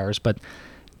gorgeous cars, but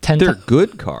they're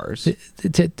good cars.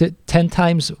 10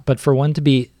 times, but for one to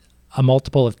be a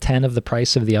multiple of 10 of the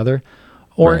price of the other,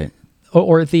 or Right.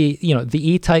 or the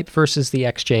the E-Type versus the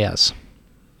XJS.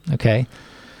 Okay.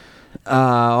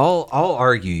 I'll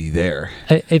argue you there.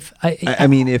 I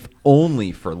mean, if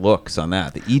only for looks on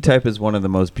that. The E-Type is one of the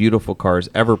most beautiful cars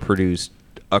ever produced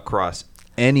across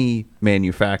any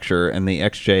manufacturer, and the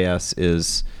XJS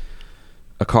is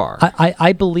a car.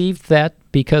 I believed that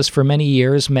because for many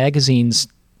years magazines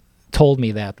told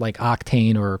me that, like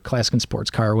Octane or Classic and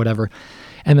Sports Car or whatever.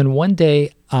 And then one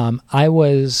day I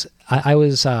was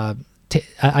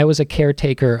a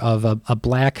caretaker of a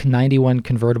black 91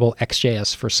 convertible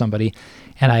XJS for somebody,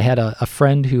 and I had a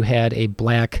friend who had a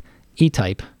black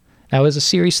E-Type. Now it was a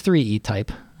Series 3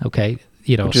 E-Type, okay?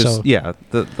 Which is,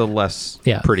 the less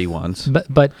pretty ones.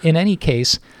 But in any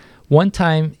case, one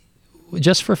time,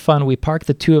 just for fun, we parked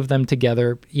the two of them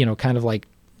together, kind of like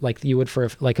you would for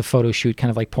like a photo shoot,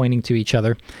 kind of like pointing to each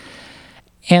other.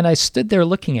 And I stood there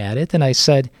looking at it, and I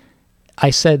said, the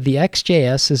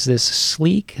XJS is this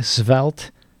sleek,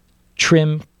 svelte,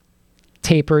 trim,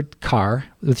 tapered car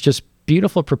with just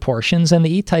beautiful proportions, and the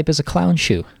E-Type is a clown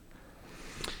shoe.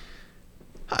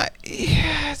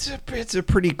 it's a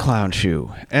pretty clown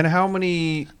shoe. And how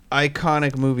many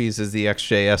iconic movies has the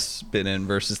XJS been in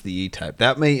versus the E-Type?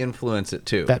 That may influence it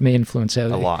too. That may influence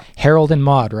it a lot. Harold and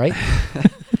Maude, right?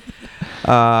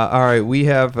 All right, we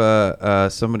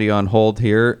have somebody on hold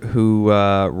here who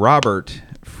Robert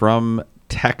from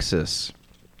Texas.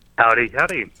 Howdy,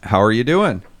 howdy. How are you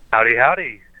doing? Howdy,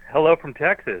 howdy. Hello from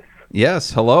Texas.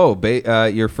 Yes, hello.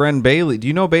 Your friend Bailey. Do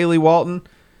you know Bailey Walton?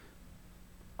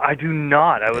 I do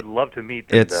not. I would love to meet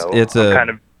them, though. It's I'm a kind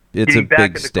of it's a getting back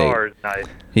big into state. cars.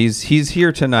 Nice. He's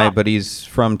here tonight, but he's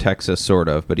from Texas, sort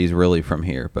of. But he's really from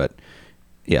here. But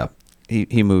yeah,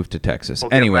 he moved to Texas. We'll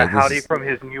give him Anyway, a howdy from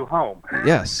his new home.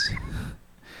 yes,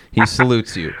 he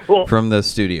salutes you Well- from the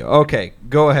studio. Okay,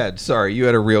 go ahead. Sorry, you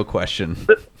had a real question.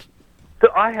 So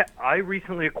I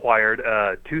recently acquired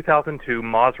a 2002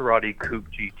 Maserati Coupe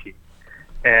GT,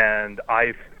 and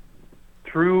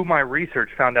through my research,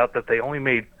 found out that they only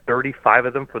made 35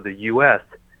 of them for the U.S.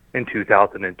 in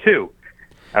 2002.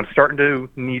 I'm starting to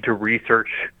need to research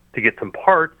to get some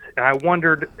parts, and I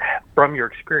wondered, from your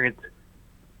experience,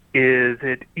 is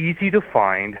it easy to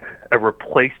find a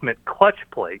replacement clutch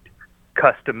plate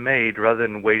custom made rather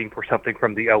than waiting for something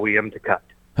from the OEM to cut?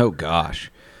 Oh gosh.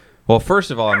 Well,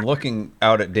 first of all, I'm looking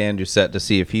out at Dan Doucette to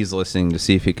see if he's listening, to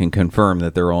see if he can confirm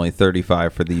that there were only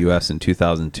 35 for the U.S. in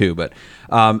 2002. But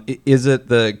is it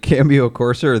the Cambio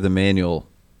Corsa or the manual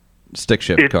stick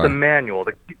shift It's car? the manual.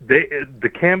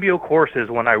 The Cambio Corsa is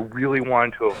one I really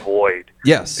wanted to avoid.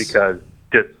 Yes. Because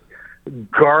just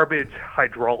garbage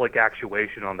hydraulic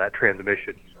actuation on that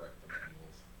transmission.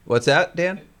 What's that,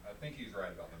 Dan? I think he's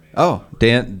right about the manual. Oh,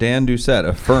 Dan Doucette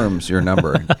affirms your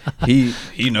number. he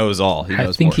knows all. He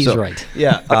knows I think more. he's So, right.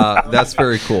 Yeah, that's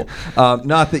very cool.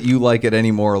 Not that you like it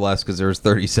any more or less because there's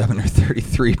 37 or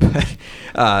 33, but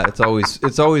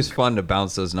it's always fun to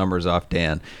bounce those numbers off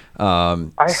Dan.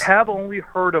 I have only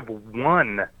heard of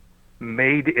one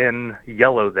made in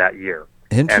yellow that year.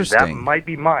 Interesting. And that might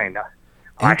be mine. I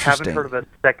haven't Interesting. heard of a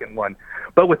second one.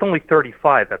 But with only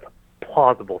 35, that's a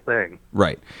plausible thing.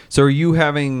 Right. So are you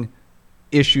having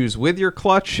issues with your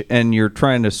clutch and you're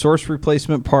trying to source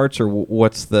replacement parts, or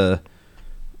what's the...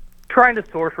 Trying to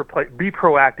be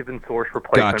proactive and source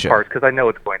replacement Gotcha. parts, because I know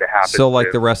it's going to happen. So like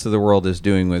too. the rest of the world is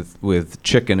doing with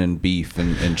chicken and beef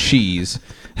and cheese.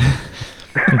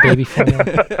 And baby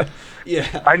formula.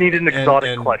 Yeah. I need an exotic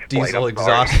and clutch plate. diesel I'm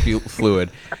sorry. exhaust fluid.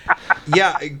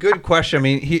 Yeah, good question. I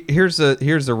mean, here's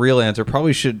the real answer.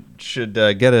 Probably should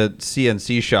get a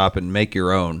CNC shop and make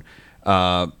your own,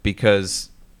 because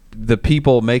the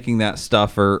people making that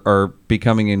stuff are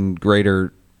becoming in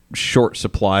greater short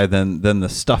supply than the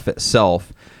stuff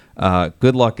itself.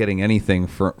 Good luck getting anything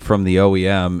from the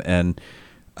OEM, and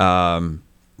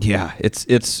yeah,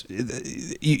 it's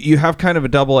you have kind of a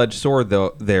double-edged sword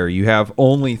though. There, you have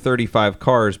only 35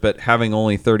 cars, but having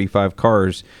only 35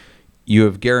 cars, you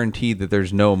have guaranteed that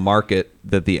there's no market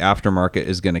that the aftermarket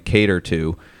is going to cater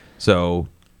to. So,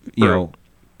 you know,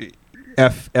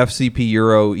 FCP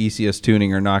Euro, ECS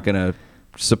Tuning are not going to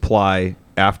supply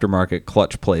aftermarket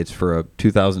clutch plates for a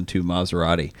 2002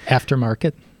 Maserati.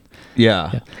 Aftermarket.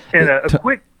 Yeah. And a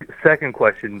quick second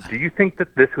question. Do you think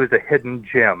that this was a hidden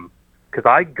gem? Because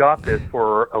I got this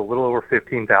for a little over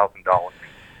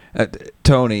 $15,000.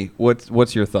 Tony,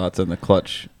 what's your thoughts on the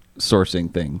clutch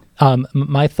sourcing thing?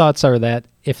 My thoughts are that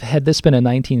had this been a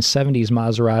 1970s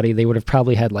Maserati, they would have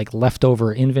probably had like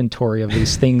leftover inventory of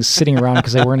these things sitting around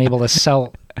because they weren't able to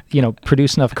sell,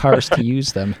 produce enough cars to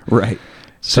use them. Right.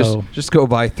 So just go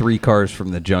buy 3 cars from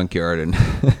the junkyard and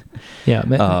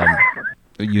yeah,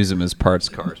 use them as parts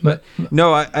cars. But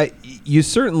no, you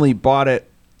certainly bought it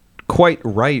quite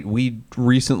right. We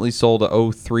recently sold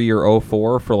a 03 or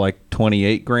 04 for like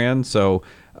 28 grand. So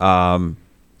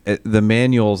the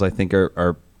manuals I think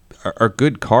are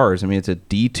good cars. I mean, it's a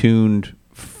detuned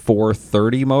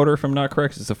 430 motor, if I'm not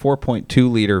correct. It's a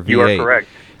 4.2 liter V8. You are correct.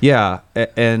 Yeah,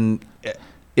 and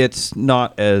it's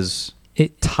not as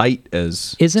tight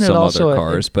as isn't some it also other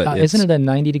cars, but isn't it a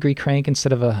 90-degree crank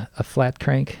instead of a flat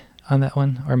crank on that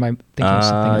one? Or am I thinking of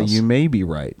something else? You may be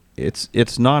right.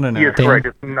 It's not an. You're correct.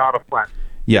 It's not a flat.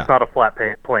 Yeah. It's not a flat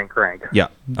plane crank. Yeah.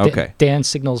 Okay. Dan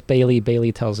signals Bailey.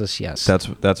 Bailey tells us yes. That's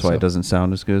why it doesn't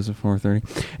sound as good as a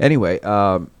 430. Anyway,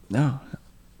 no.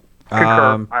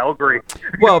 Concur. I'll agree.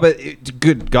 Well, but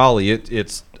good golly,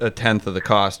 it's a tenth of the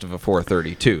cost of a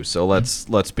 432. So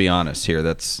let's be honest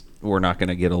here. We're not going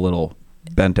to get a little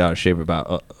bent out of shape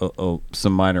about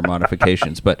some minor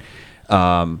modifications. But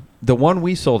the one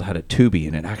we sold had a Tubi,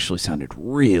 and it actually sounded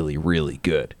really, really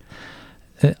good.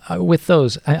 With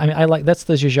those, I mean, I like that's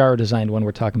the Giugiaro designed one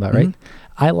we're talking about, right?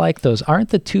 Mm-hmm. I like those. Aren't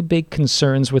the two big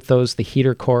concerns with those the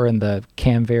heater core and the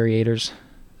cam variators?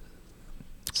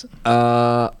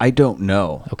 I don't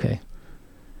know. Okay.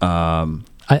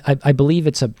 I believe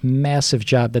it's a massive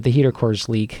job that the heater cores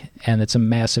leak, and it's a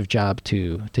massive job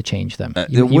to change them.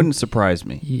 It wouldn't surprise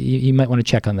me. You might want to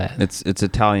check on that. It's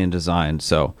Italian design,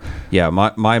 so yeah.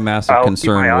 My massive I'll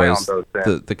concern keep my eye was on those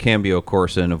then. the Cambio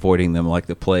Corsa and avoiding them like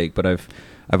the plague. But I've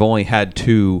only had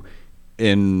 2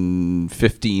 in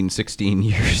 15, 16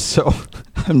 years, so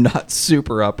I'm not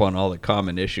super up on all the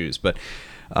common issues. But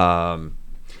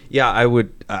yeah, I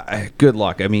would. Good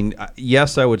luck. I mean,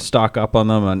 yes, I would stock up on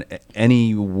them on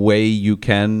any way you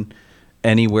can,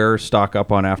 anywhere. Stock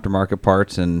up on aftermarket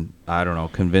parts, and I don't know,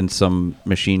 convince some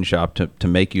machine shop to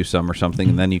make you some or something,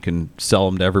 and then you can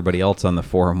sell them to everybody else on the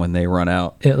forum when they run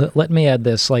out. Let me add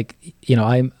this: like, you know,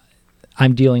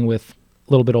 I'm dealing with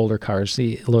a little bit older cars,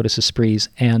 the Lotus Esprits,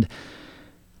 and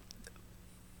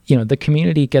you know, the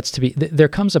community gets to be. There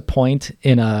comes a point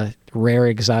in a rare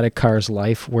exotic car's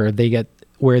life where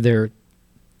they're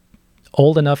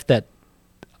old enough that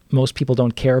most people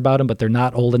don't care about them, but they're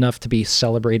not old enough to be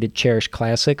celebrated, cherished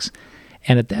classics.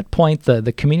 And at that point,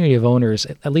 the community of owners,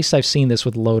 at least I've seen this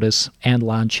with Lotus and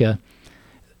Lancia,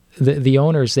 the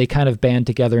owners, they kind of band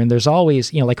together. And there's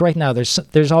always, you know, like right now,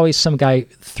 there's always some guy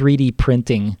 3D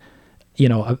printing, you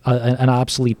know, an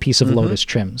obsolete piece of Lotus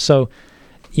trim. So,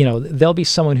 you know, there'll be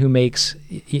someone who makes,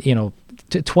 you know,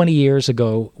 20 years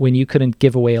ago when you couldn't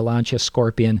give away a Lancia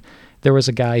Scorpion, there was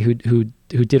a guy who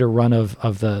did a run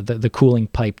of the cooling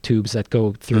pipe tubes that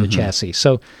go through the chassis.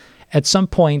 So at some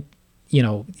point, you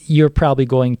know, you're probably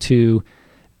going to,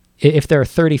 if there are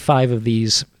 35 of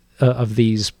these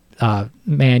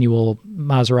manual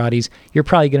Maseratis, you're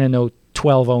probably going to know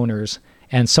 12 owners,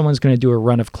 and someone's going to do a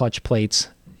run of clutch plates,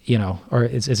 you know, or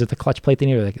is it the clutch plate they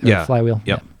need, or the flywheel?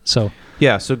 Yep.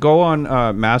 Yeah. So go on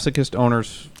Masochist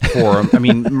Owners Forum. I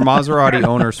mean, Maserati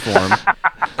Owners Forum,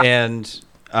 and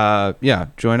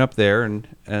join up there,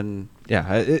 and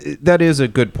yeah, that is a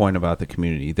good point about the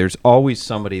community. There's always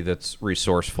somebody that's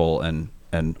resourceful and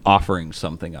offering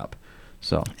something up.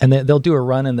 So, and they'll do a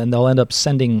run, and then they'll end up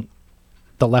sending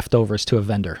the leftovers to a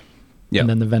vendor. Yep. And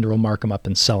then the vendor will mark them up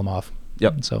and sell them off.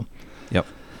 Yep. So, yep.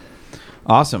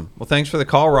 Awesome. Well, thanks for the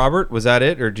call, Robert. Was that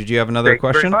it, or did you have another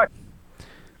question? Very much.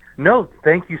 No,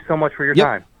 thank you so much for your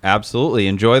time. Absolutely.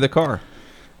 Enjoy the car.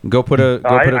 Go put a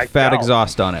fat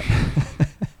exhaust on it.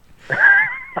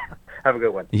 Have a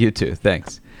good one. You too.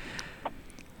 Thanks.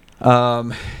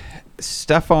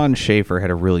 Stefan Schaefer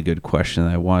had a really good question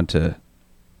that I wanted to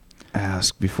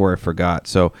ask before I forgot.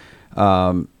 So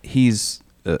he's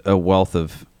a wealth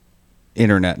of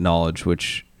internet knowledge,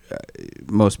 which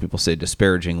most people say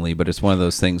disparagingly, but it's one of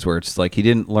those things where it's like he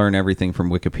didn't learn everything from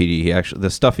Wikipedia. He actually, the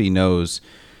stuff he knows,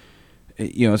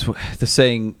 you know, it's the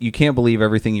saying, you can't believe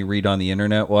everything you read on the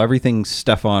internet. Well, everything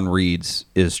Stefan reads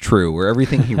is true, or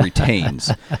everything he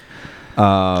retains.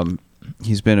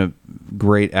 He's been a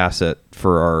great asset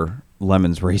for our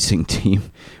Lemons racing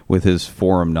team with his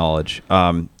forum knowledge.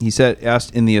 He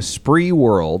asked, in the Esprit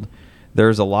world,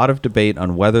 there's a lot of debate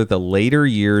on whether the later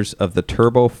years of the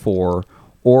Turbo 4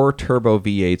 or Turbo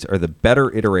V8s are the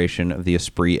better iteration of the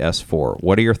Esprit S4.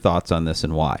 What are your thoughts on this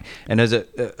and why? And as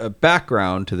a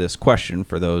background to this question,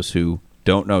 for those who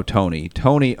don't know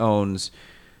Tony owns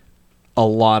a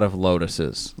lot of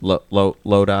Lotuses.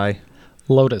 Lodi?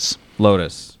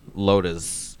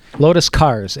 Lotus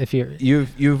cars. If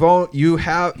you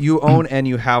own and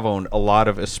you have owned a lot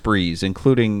of Esprits,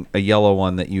 including a yellow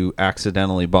one that you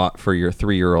accidentally bought for your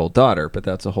 3-year-old daughter, but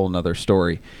that's a whole nother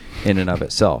story in and of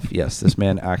itself. Yes, this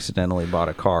man accidentally bought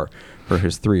a car for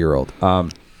his 3-year-old.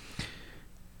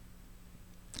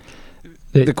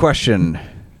 The question,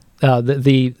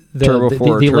 the Turbo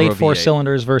 4 the Turbo late 4 V8.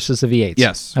 cylinders versus the V8s.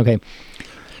 Yes. Okay.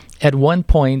 At one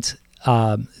point,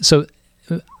 at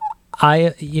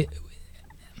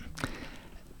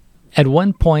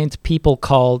one point, people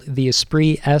called the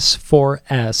Esprit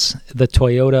S4S the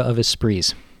Toyota of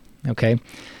Esprits. Okay,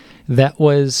 that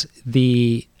was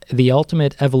the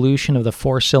ultimate evolution of the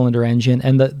 4-cylinder engine,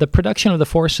 and the production of the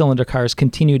 4-cylinder cars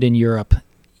continued in Europe,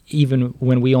 even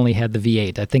when we only had the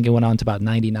V8. I think it went on to about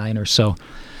 99 or so.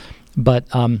 But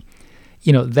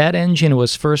you know, that engine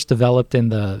was first developed in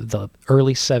the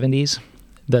early 70s,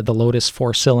 the Lotus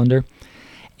 4-cylinder,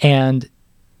 and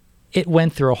it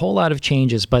went through a whole lot of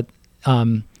changes. But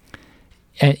and,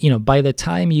 you know, by the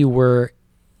time you were,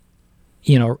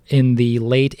 you know, in the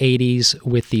late 80s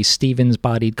with the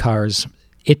Stevens-bodied cars,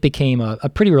 it became a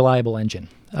pretty reliable engine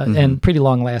and pretty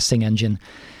long-lasting engine.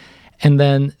 And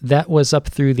then that was up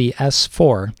through the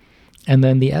S4, and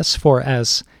then the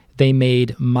S4S, they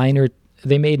made minor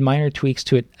tweaks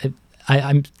to it.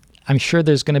 I'm I'm sure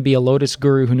there's going to be a Lotus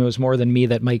guru who knows more than me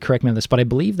that might correct me on this, but I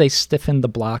believe they stiffened the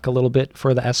block a little bit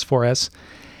for the S4S.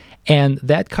 And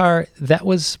that car, that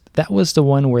was the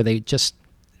one where they just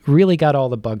really got all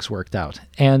the bugs worked out.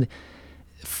 And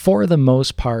for the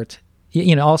most part,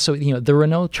 also, the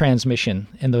Renault transmission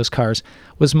in those cars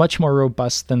was much more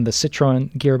robust than the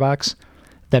Citroën gearbox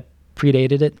that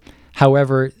predated it.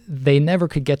 However, they never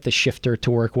could get the shifter to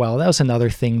work well. That was another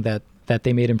thing that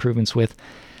they made improvements with.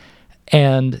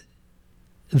 And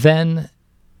then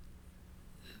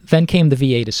came the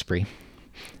V8 Esprit.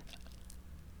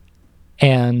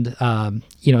 And,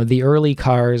 the early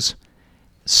cars,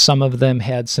 some of them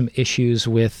had some issues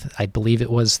with, I believe it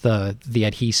was the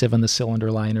adhesive on the cylinder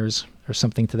liners or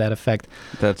something to that effect.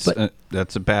 That's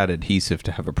a bad adhesive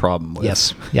to have a problem with.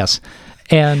 Yes.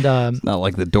 And it's not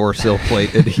like the door sill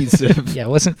plate adhesive. Yeah, it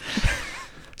wasn't.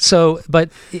 So,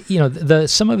 but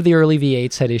some of the early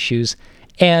V8s had issues,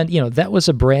 and that was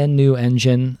a brand new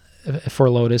engine for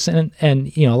Lotus, and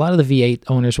a lot of the V8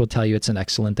 owners will tell you it's an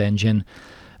excellent engine,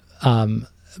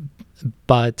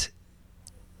 but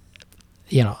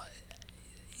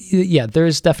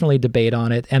there's definitely debate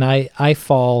on it, and I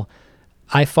fall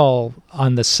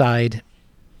on the side,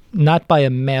 not by a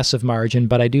massive margin,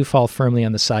 but I do fall firmly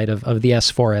on the side of the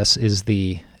S4S is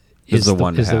the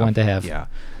one to have. Yeah,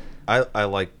 I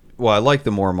like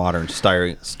the more modern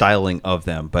styling of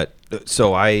them, but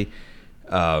so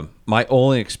my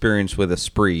only experience with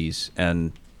Esprits,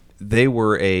 and they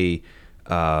were a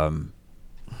kind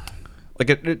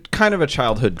of a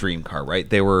childhood dream car, right?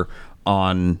 They were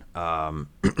on on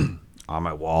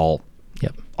my wall,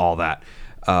 yep, all that.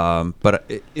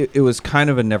 But it was kind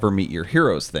of a never meet your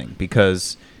heroes thing,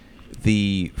 because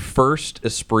the first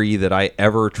Esprit that I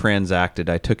ever transacted,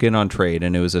 I took in on trade,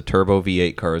 and it was a turbo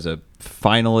V8 car. It was a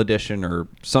final edition or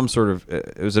some sort of,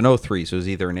 it was an 03, so it was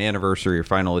either an anniversary or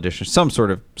final edition, some sort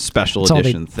of special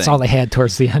edition thing. That's all they had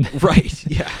towards the end. Right,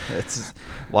 yeah.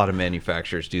 A lot of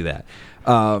manufacturers do that.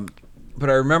 But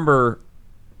I remember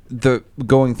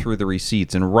going through the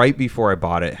receipts, and right before I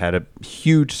bought it, had a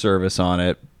huge service on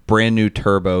it, brand new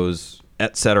turbos,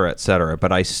 et cetera,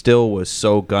 but I still was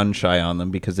so gun shy on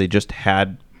them because they just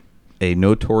had a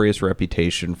notorious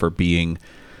reputation for being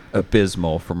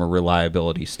abysmal from a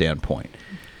reliability standpoint.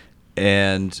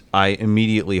 And I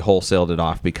immediately wholesaled it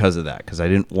off because of that, because I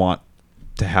didn't want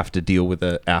to have to deal with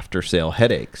the after sale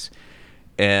headaches.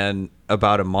 And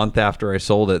about a month after I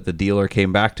sold it, the dealer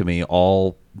came back to me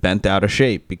all bent out of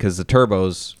shape because the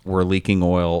turbos were leaking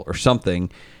oil or something,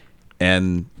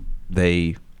 and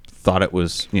they thought it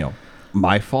was,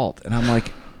 my fault. And I'm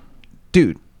like,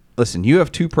 dude, listen, you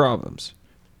have two problems.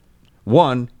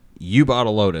 One, you bought a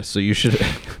Lotus, so you should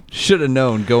have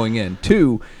known going in.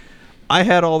 Two, I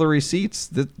had all the receipts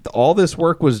that all this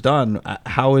work was done.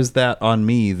 How is that on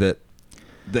me that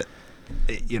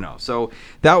so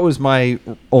that was my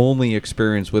only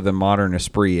experience with a modern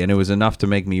Esprit, and it was enough to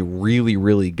make me really,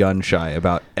 really gun shy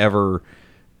about ever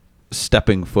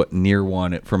stepping foot near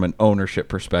one from an ownership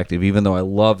perspective. Even though I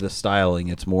love the styling,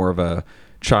 it's more of a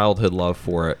childhood love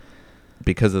for it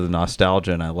because of the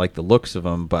nostalgia, and I like the looks of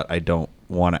them, but I don't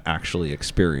want to actually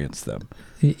experience them.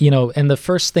 And the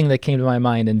first thing that came to my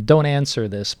mind, and don't answer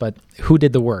this, but who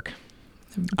did the work?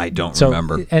 I don't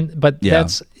remember.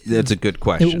 That's a good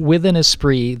question. With an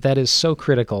Esprit, that is so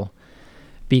critical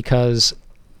because,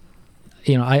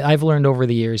 I've learned over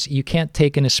the years, you can't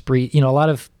take an Esprit. A lot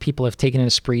of people have taken an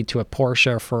Esprit to a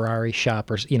Porsche or Ferrari shop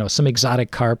or, some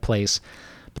exotic car place,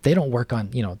 but they don't work on,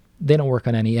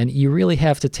 any. And you really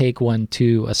have to take one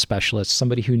to a specialist,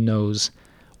 somebody who knows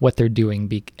what they're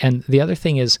doing. And the other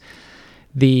thing is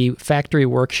the factory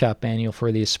workshop manual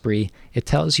for the Esprit. It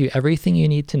tells you everything you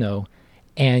need to know,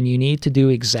 and you need to do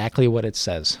exactly what it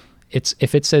says.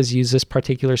 If it says use this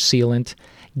particular sealant,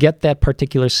 get that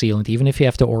particular sealant, even if you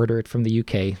have to order it from the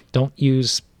UK. Don't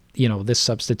use, this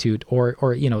substitute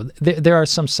or there are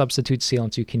some substitute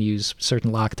sealants you can use,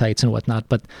 certain Loctites and whatnot,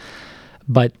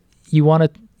 but you want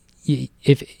to,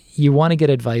 if you want to get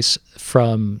advice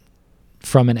from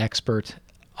an expert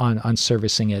on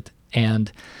servicing it,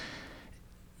 and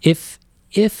if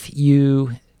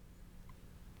you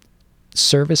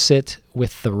service it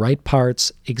with the right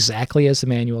parts, exactly as the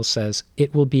manual says,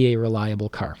 it will be a reliable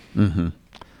car. Mm-hmm.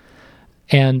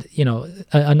 And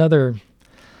another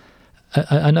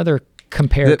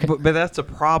compare. But that's a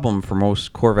problem for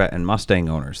most Corvette and Mustang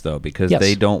owners, though, because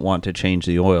they don't want to change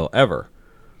the oil ever.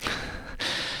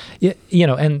 Or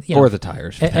the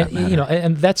tires, for that matter.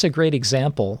 And that's a great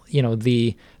example.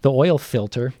 The oil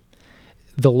filter,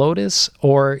 the Lotus,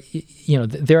 or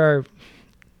there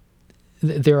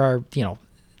are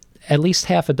at least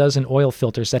half a dozen oil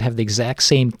filters that have the exact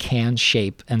same can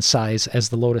shape and size as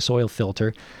the Lotus oil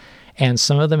filter. And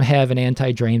some of them have an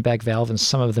anti-drain back valve and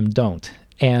some of them don't.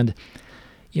 And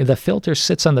the filter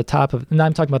sits on the top of, and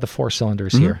I'm talking about the 4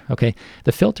 cylinders here, okay?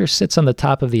 The filter sits on the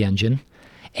top of the engine,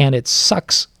 and it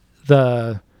sucks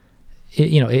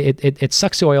it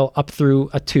sucks the oil up through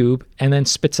a tube and then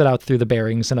spits it out through the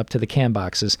bearings and up to the cam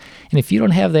boxes. And if you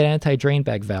don't have that anti-drain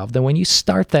back valve, then when you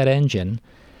start that engine,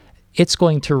 it's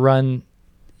going to run,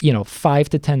 5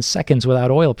 to 10 seconds without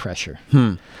oil pressure.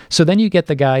 So then you get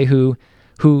the guy who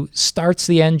starts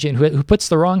the engine, who puts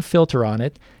the wrong filter on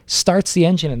it, starts the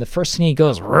engine, and the first thing he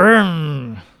goes,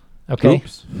 "Vroom." Okay.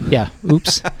 Oops. Yeah.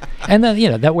 Oops. And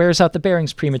then, that wears out the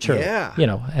bearings prematurely. Yeah.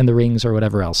 And the rings or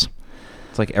whatever else.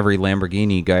 It's like every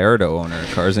Lamborghini Gallardo owner,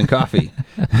 Cars and Coffee.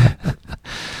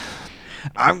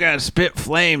 I'm going to spit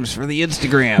flames for the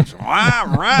Instagrams.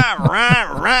 Wah, rah,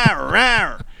 rah, rah,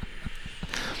 rah.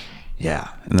 Yeah,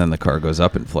 and then the car goes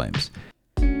up in flames.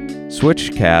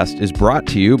 Switchcast is brought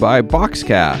to you by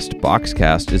Boxcast.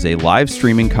 Boxcast is a live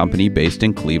streaming company based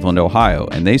in Cleveland, Ohio,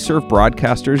 and they serve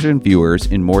broadcasters and viewers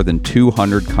in more than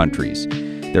 200 countries.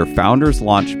 Their founders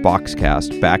launched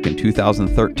Boxcast back in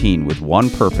 2013 with one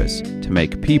purpose: to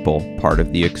make people part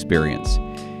of the experience.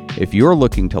 If you're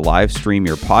looking to live stream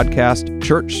your podcast,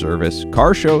 church service,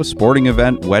 car show, sporting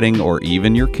event, wedding, or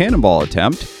even your cannonball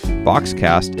attempt,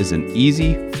 Boxcast is an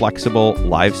easy, flexible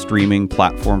live streaming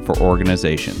platform for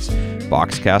organizations.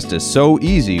 Boxcast is so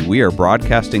easy, we are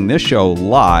broadcasting this show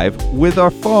live with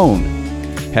our phone.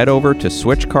 Head over to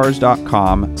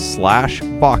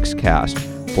switchcars.com/Boxcast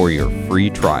for your free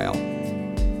trial.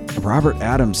 Robert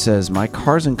Adams says, my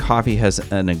Cars and Coffee has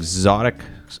an exotics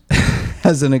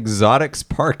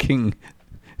parking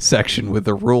section with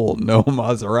the rule, no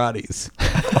Maseratis.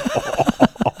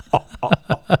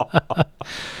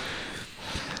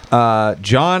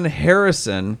 John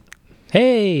Harrison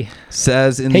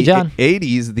says in the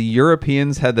 80s, the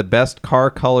Europeans had the best car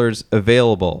colors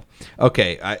available.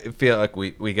 Okay, I feel like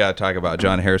we got to talk about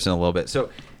John Harrison a little bit. So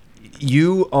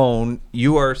you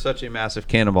are such a massive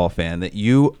Cannonball fan that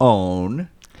you own...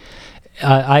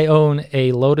 I own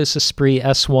a Lotus Esprit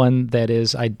S1 that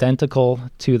is identical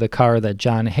to the car that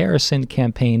John Harrison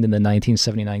campaigned in the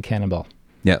 1979 Cannonball.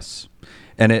 Yes.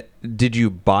 And did you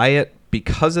buy it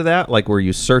because of that? Like, were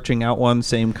you searching out one,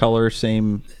 same color,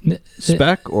 same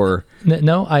spec, or?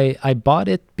 No, I bought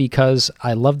it because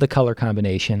I love the color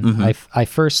combination. Mm-hmm. I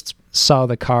first saw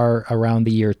the car around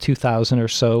the year 2000 or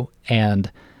so,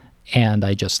 and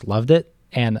I just loved it.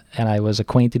 And I was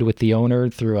acquainted with the owner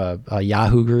through a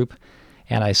Yahoo group.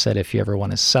 And I said, if you ever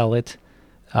want to sell it,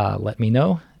 let me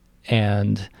know.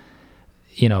 And,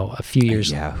 a few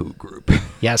years... Yahoo group.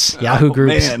 Yes, Yahoo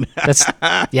groups. Man.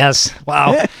 Yes,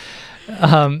 wow.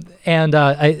 And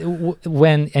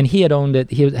he had owned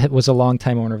it, he was a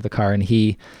longtime owner of the car, and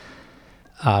he,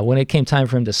 when it came time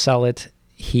for him to sell it,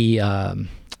 he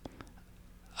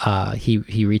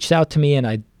reached out to me, and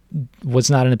I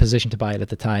was not in a position to buy it at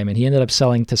the time, and he ended up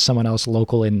selling to someone else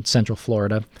local in Central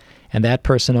Florida. And that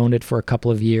person owned it for a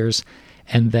couple of years,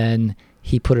 and then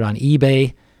he put it on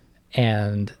eBay,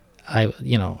 and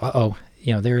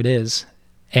there it is.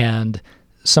 And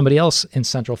somebody else in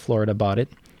Central Florida bought it,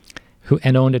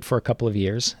 and owned it for a couple of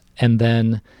years. And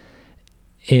then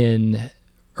in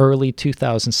early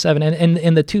 2007, and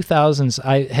in the 2000s,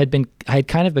 I had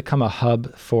kind of become a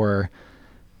hub for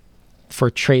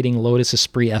trading Lotus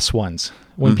Esprit S1s.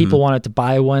 When people wanted to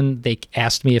buy one, they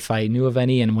asked me if I knew of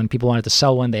any, and when people wanted to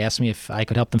sell one, they asked me if I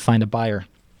could help them find a buyer.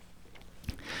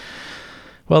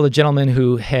 Well, the gentleman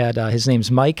who had his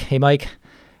name's Mike. Hey, Mike,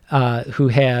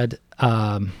 who owned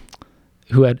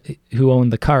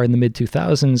the car in the mid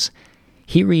 2000s.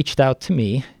 He reached out to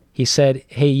me. He said,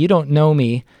 "Hey, you don't know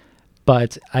me,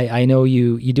 but I know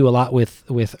you do a lot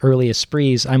with early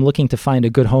Esprits. I'm looking to find a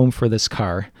good home for this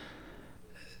car.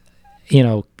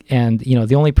 And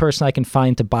the only person I can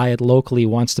find to buy it locally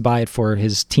wants to buy it for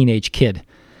his teenage kid."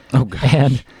 Oh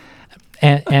God.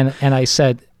 And I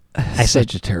said,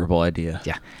 such a terrible idea.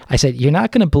 Yeah. I said, "You're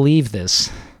not going to believe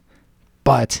this,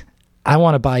 but I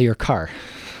want to buy your car."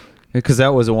 Because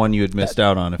that was the one you had missed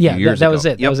out on a few years ago. Yeah, that was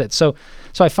it. Yep. That was it. So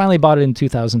I finally bought it in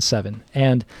 2007,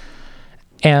 and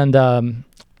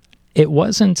it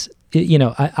wasn't.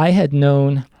 I had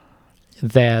known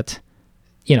that.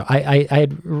 I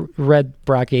had read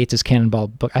Brock Yates' Cannonball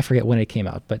book. I forget when it came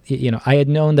out, but, I had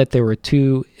known that there were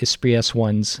 2 Esprit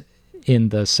S1s in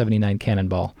the 79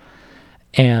 Cannonball.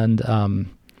 And, I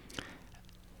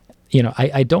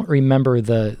don't remember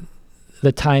the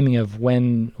timing of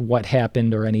what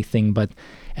happened or anything, but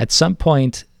at some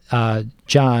point,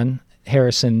 John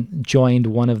Harrison joined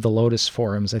one of the Lotus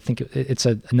forums. I think it's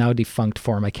a now defunct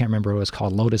forum. I can't remember what it was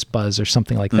called, Lotus Buzz or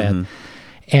something like that.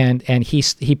 And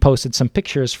he posted some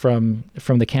pictures from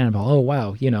the Cannonball. Oh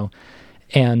wow,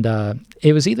 and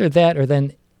it was either that or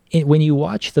then when you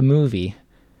watch the movie,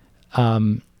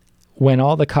 when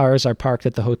all the cars are parked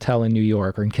at the hotel in New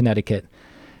York or in Connecticut,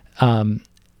 in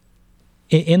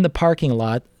the parking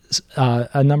lot,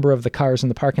 a number of the cars in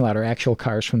the parking lot are actual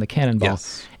cars from the Cannonball.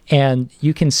 Yes. And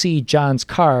you can see John's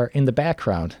car in the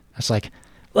background. I was like,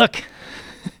 look,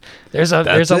 there's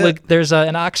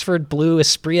an Oxford blue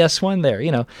Esprit S1 there,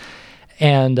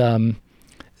 And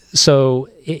so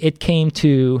it came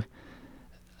to,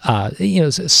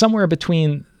 somewhere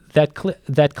between that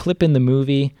clip in the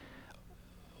movie,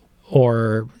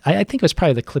 or I think it was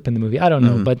probably the clip in the movie. I don't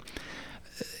know, but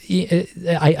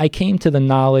I came to the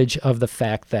knowledge of the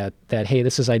fact that hey,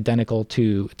 this is identical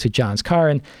to John's car,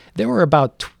 and there were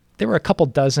a couple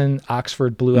dozen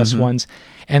Oxford blue S1s,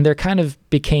 and there kind of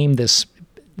became this.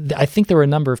 I think there were a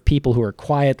number of people who were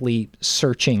quietly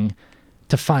searching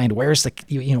to find where's the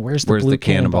blue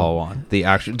Cannonball one. The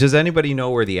actual. Does anybody know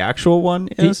where the actual one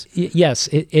is? Yes,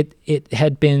 it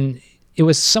had been. It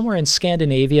was somewhere in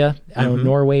Scandinavia. I don't know,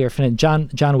 Norway or Finland.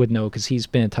 John would know because he's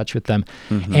been in touch with them,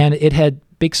 and it had.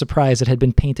 Big surprise, it had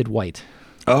been painted white.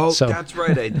 Oh, so, that's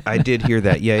right. I did hear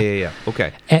that. Yeah.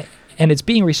 Okay. And it's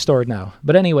being restored now.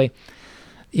 But anyway,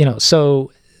 so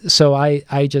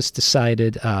I just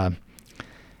decided, I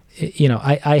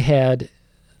had,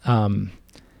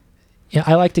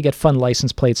 I like to get fun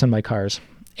license plates on my cars.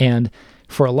 And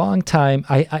for a long time,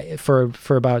 for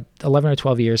about 11 or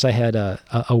 12 years, I had a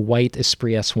white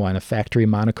Esprit S1, a factory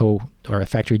Monaco or a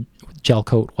factory gel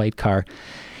coat white car.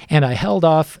 And I held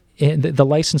off. The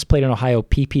license plate in Ohio,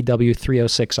 PPW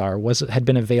 306R, had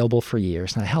been available for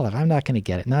years. And I'm not going to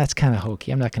get it. No, that's kind of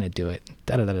hokey. I'm not going to do it.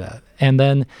 And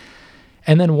then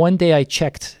one day I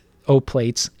checked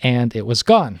O-plates and it was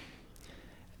gone.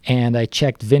 And I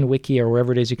checked VinWiki or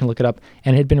wherever it is you can look it up,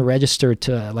 and it had been registered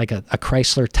to like a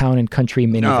Chrysler Town and Country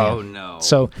minivan. Oh no!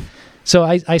 So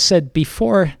I said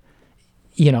before,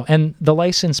 and the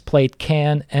license plate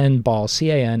CAN and BAL,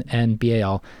 CAN and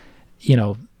BAL,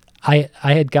 I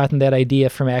had gotten that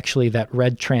idea from actually that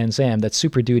red Trans Am, that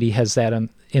Super Duty has that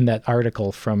in that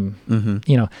article from,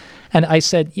 and I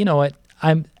said, you know what,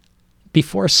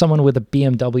 before someone with a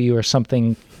BMW or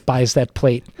something buys that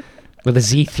plate, with a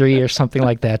Z3 or something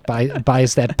like that,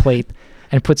 buys that plate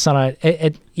and puts on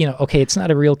it, okay, it's not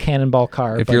a real Cannonball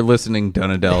car. If you're listening,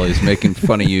 Donadelli's making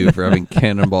fun of you for having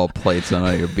Cannonball plates on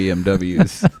all your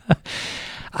BMWs.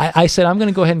 I said I'm going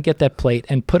to go ahead and get that plate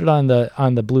and put it on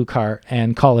the blue car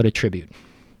and call it a tribute.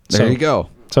 There you go.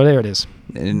 So there it is.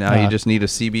 And now you just need a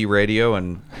CB radio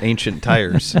and ancient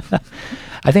tires.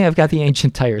 I think I've got the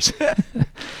ancient tires.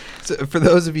 So for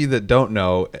those of you that don't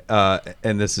know,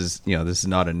 and this is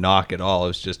not a knock at all.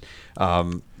 It's just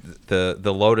the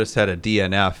Lotus had a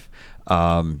DNF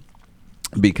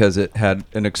because it had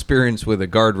an experience with a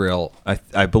guardrail.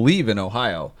 I believe in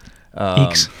Ohio.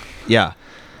 Yeah.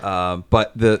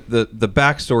 But the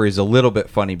backstory is a little bit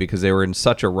funny because they were in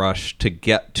such a rush to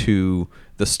get to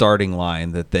the starting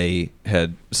line that they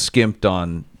had skimped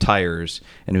on tires,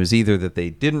 and it was either that they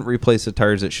didn't replace the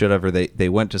tires that should have, or they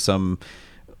went to some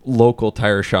local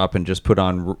tire shop and just put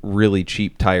on really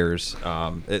cheap tires.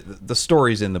 The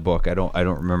story's in the book. I don't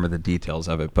remember the details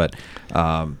of it, but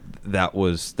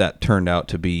that turned out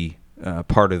to be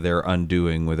part of their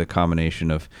undoing, with a combination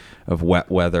of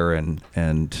wet weather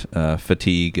and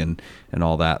fatigue and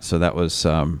all that. So that was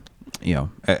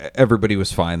everybody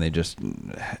was fine. They just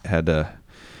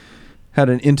had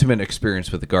an intimate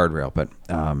experience with the guardrail, but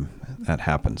that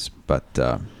happens. But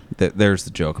there's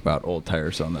the joke about old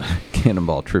tires on the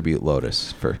Cannonball Tribute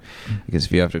Lotus, because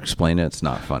if you have to explain it, it's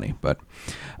not funny. But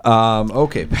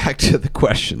okay, back to the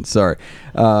question. Sorry.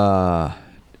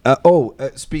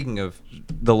 Speaking of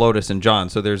the Lotus and John,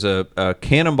 so there's a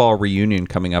Cannonball reunion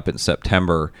coming up in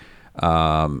September.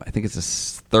 I think it's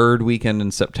the third weekend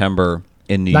in September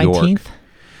in New 19th? York.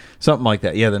 Something like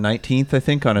that. Yeah, the 19th, I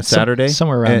think, on a Saturday.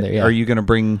 Somewhere around there, yeah. Are you going to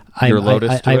bring your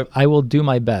Lotus to it? I will do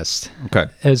my best. Okay.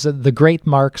 As the Great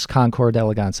Marks Concord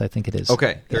Elegance, I think it is.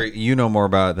 Okay. You know more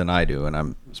about it than I do, and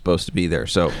I'm supposed to be there,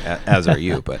 so as are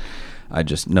you. But I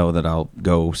just know that I'll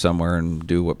go somewhere and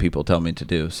do what people tell me to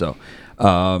do. So,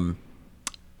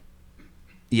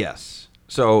 yes.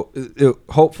 So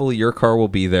hopefully your car will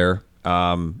be there.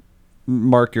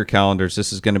 Mark your calendars.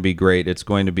 This is going to be great. It's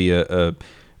going to be a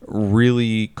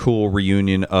really cool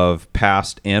reunion of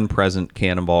past and present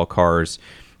Cannonball cars.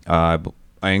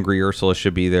 Angry Ursula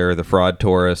should be there. The Fraud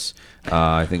Taurus.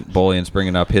 I think Boleyn's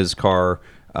bringing up his car.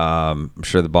 I'm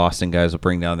sure the Boston guys will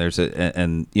bring down theirs,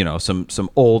 and you know, some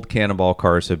old Cannonball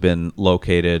cars have been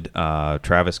located.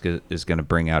 Travis is going to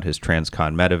bring out his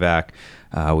Transcon Medevac.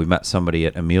 We met somebody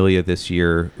at Amelia this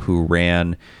year who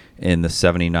ran in the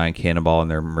 79 Cannonball in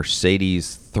their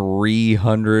Mercedes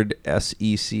 300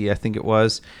 SEC, I think it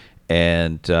was,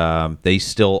 and they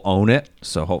still own it,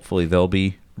 so hopefully they'll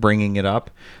be bringing it up.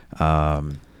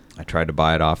 I tried to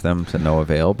buy it off them to no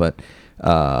avail, but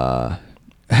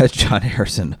John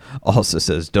Harrison also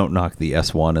says, don't knock the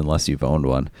S1 unless you've owned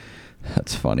one.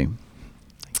 That's funny.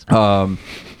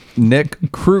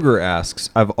 Nick Kruger asks,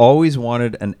 I've always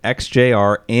wanted an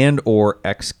XJR and or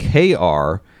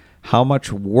XKR. How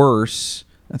much worse?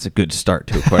 That's a good start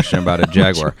to a question about a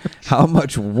Jaguar. How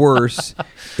much worse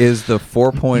is the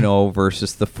 4.0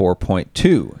 versus the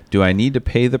 4.2? Do I need to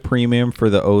pay the premium for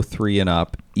the 03 and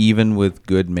up, even with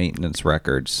good maintenance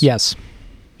records? Yes.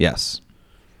 Yes.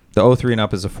 The 03 and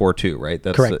up is a 4.2, right?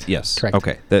 That's Correct. Yes. Correct.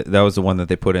 Okay. That was the one that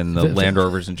they put in the Land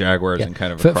Rovers and Jaguars and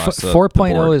kind of across the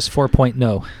 4.0 board. is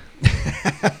 4.0.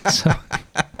 So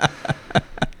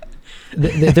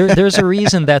there's a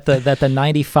reason that the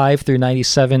 95 through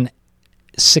 97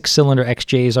 6-cylinder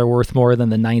XJs are worth more than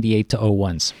the 98 to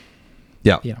 01s.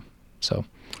 Yeah. You know, so.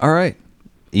 All right.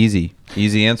 Easy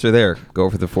answer there. Go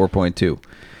for the 4.2.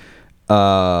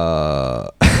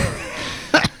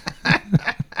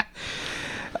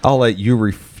 I'll let you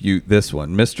refute this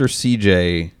one. Mr.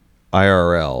 CJ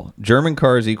IRL. German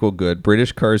cars equal good.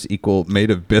 British cars equal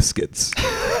made of biscuits.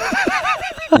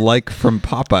 Like from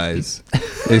Popeyes.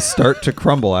 They start to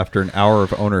crumble after an hour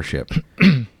of ownership.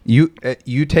 You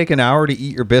take an hour to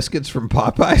eat your biscuits from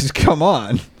Popeyes? Come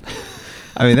on.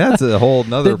 I mean, that's a whole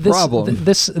nother problem.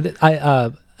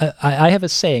 I have a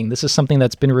saying. This is something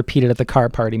that's been repeated at the car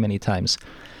party many times.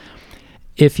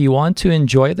 If you want to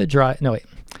enjoy the drive... No, wait.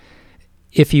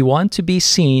 If you want to be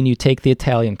seen, you take the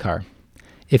Italian car.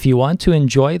 If you want to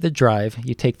enjoy the drive,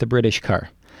 you take the British car.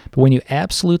 But when you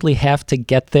absolutely have to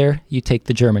get there, you take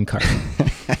the German car.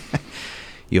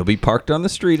 You'll be parked on the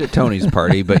street at Tony's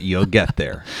party, but you'll get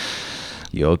there.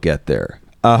 You'll get there.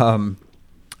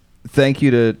 Thank you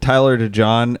to Tyler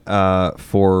DeJohn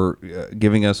for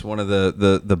giving us one of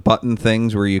the button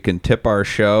things where you can tip our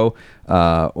show.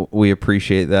 We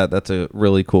appreciate that. That's a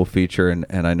really cool feature,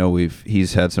 and I know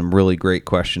he's had some really great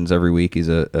questions every week. He's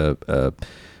a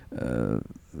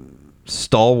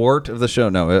stalwart of the show.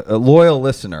 No, a loyal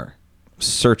listener.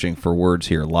 Searching for words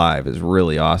here live is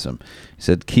really awesome. He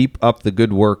said, keep up the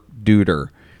good work, Duder.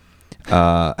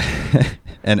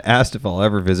 And asked if I'll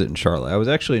ever visit in Charlotte. I was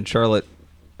actually in Charlotte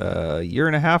a year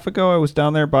and a half ago. I was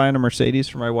down there buying a Mercedes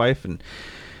for my wife, and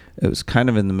it was kind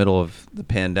of in the middle of the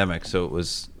pandemic, so it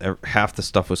was half the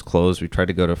stuff was closed. We tried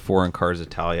to go to Foreign Cars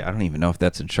Italia. I don't even know if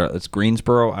that's in Charlotte. It's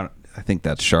Greensboro. I think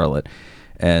that's Charlotte.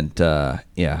 And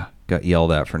got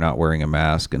yelled at for not wearing a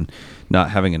mask and not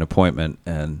having an appointment.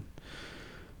 And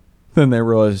then they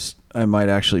realized I might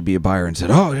actually be a buyer and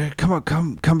said, "Oh,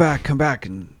 come back,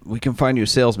 and we can find you a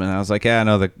salesman." And I was like, "Yeah,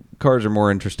 no, the cars are more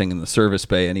interesting in the service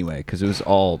bay anyway," because it was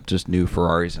all just new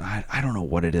Ferraris. And I don't know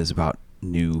what it is about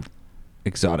new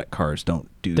exotic cars. Don't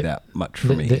do that much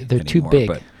for me. They're anymore, too big.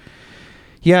 But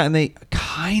yeah, and they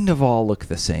kind of all look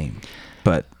the same.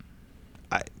 But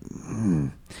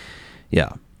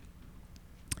yeah.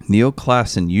 Neil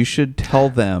Klassen, you should tell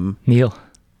them. Neil.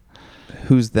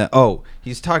 Who's that? Oh,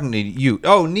 he's talking to you.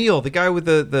 Oh, Neil, the guy with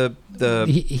the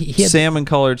salmon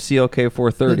colored CLK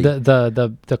 430.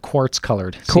 The quartz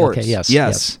colored Quartz. CLK.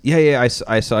 Yes. Yeah.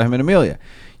 I saw him in Amelia.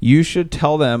 You should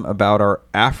tell them about our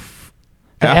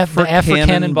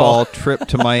Africannonball trip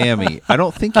to Miami. I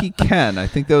don't think he can. I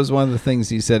think that was one of the things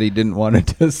he said he didn't want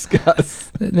to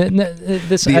discuss.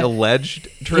 The alleged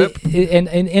trip.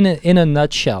 In a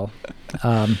nutshell.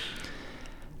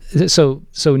 So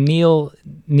Neil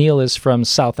is from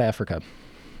South Africa,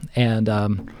 and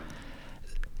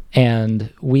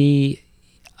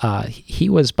he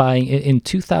was buying in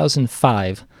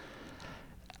 2005.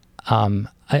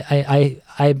 I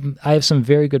have some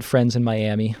very good friends in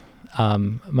Miami.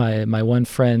 My one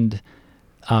friend,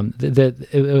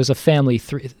 it was a family,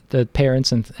 the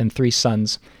parents and three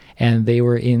sons, and they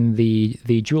were in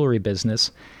the jewelry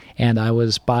business, and I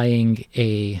was buying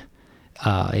a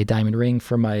diamond ring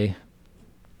for my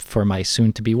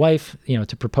soon-to-be wife,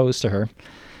 to propose to her,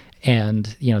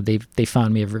 and they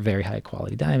found me a very high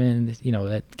quality diamond,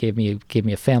 that gave me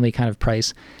a family kind of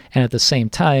price, and at the same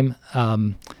time,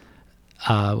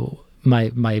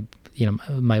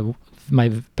 my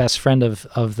best friend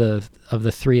of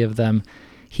the three of them,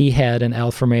 he had an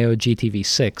Alfa Romeo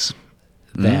GTV6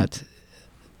 that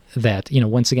that,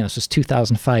 once again, this was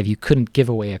 2005. You couldn't give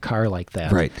away a car like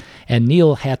that. Right. And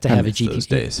Neil had to have a miss GTV. those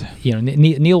days.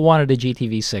 Neil wanted a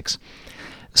GTV6.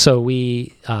 So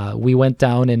we went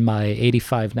down in my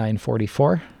 85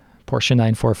 944, Porsche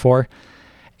 944,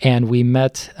 and we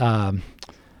met my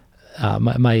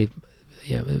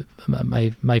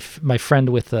friend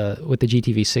with the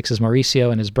GTV6 is Mauricio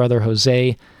and his brother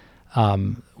Jose.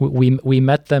 We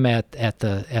met them at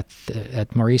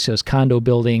Mauricio's condo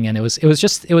building, and it was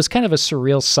kind of a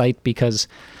surreal sight because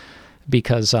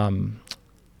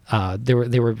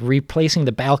they were replacing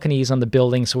the balconies on the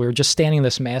building, so we were just standing in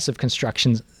this massive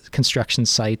construction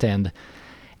site, and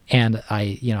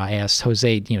I asked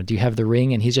Jose, do you have the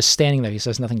ring? And he's just standing there. He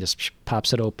says nothing, just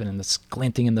pops it open, and it's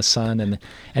glinting in the sun.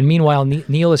 And meanwhile,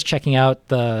 Neil is checking out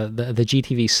the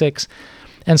GTV6,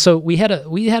 and so we had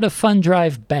a fun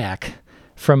drive back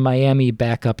from Miami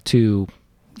back up to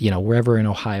wherever in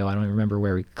Ohio. I don't even remember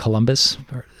where, Columbus,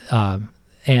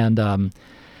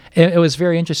 it was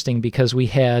very interesting because we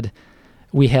had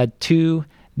two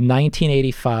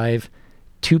 1985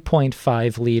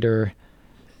 2.5 liter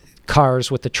cars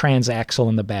with the transaxle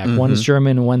in the back. Mm-hmm. One's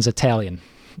German and one's Italian,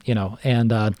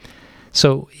 and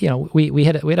so we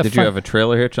had a Did you have a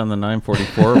trailer hitch on the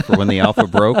 944 for when the Alpha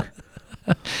broke?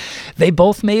 They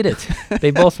both made it.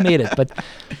 But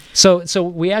so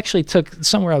we actually took,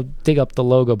 somewhere I'll dig up the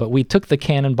logo, but we took the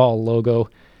Cannonball logo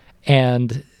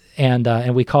and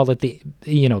we called it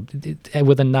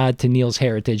with a nod to Neil's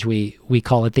heritage, we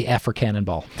call it the Afro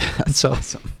Cannonball. That's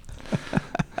awesome.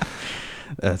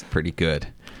 That's pretty good.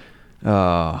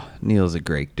 Oh, Neil's a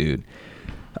great dude.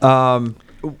 So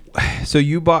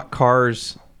you bought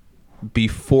cars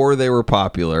before they were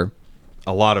popular.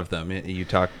 A lot of them. You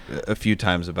talked a few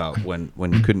times about when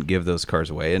you couldn't give those cars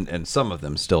away, and some of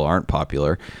them still aren't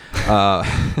popular.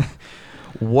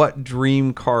 What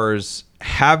dream cars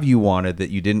have you wanted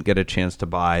that you didn't get a chance to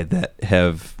buy that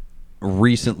have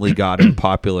recently gotten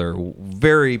popular,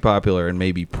 very popular, and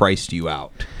maybe priced you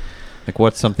out? Like,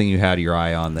 what's something you had your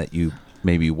eye on that you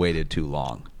maybe waited too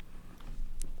long?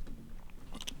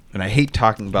 And I hate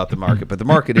talking about the market, but the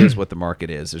market is what the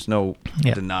market is. There's no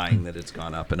denying that it's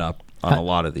gone up and up on a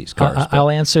lot of these cars. I'll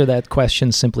answer that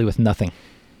question simply with nothing.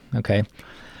 Okay.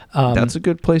 That's a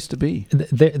good place to be.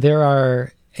 There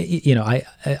are, I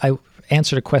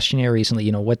answered a questionnaire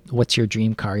recently, what's your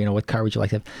dream car? What car would you like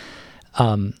to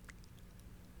have?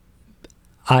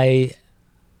 I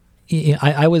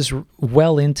was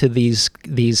well into these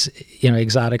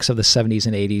exotics of the 70s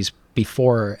and 80s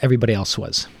before everybody else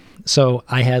was. So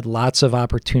I had lots of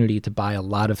opportunity to buy a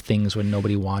lot of things when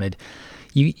nobody wanted.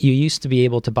 You used to be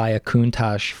able to buy a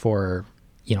Countach for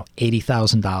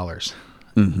 $80,000,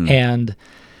 and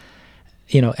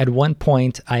at one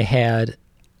point I had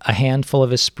a handful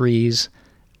of Esprits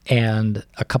and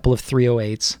a couple of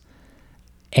 308s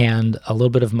and a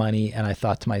little bit of money, and I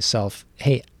thought to myself,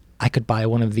 hey, I could buy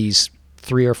one of these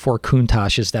 3 or 4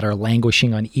 Countaches that are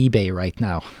languishing on eBay right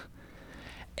now.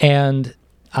 And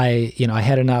I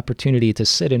had an opportunity to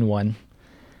sit in one,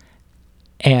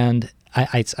 and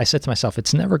I said to myself,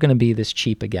 it's never going to be this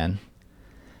cheap again.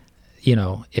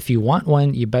 If you want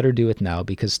one, you better do it now,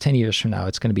 because 10 years from now,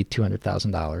 it's going to be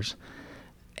 $200,000.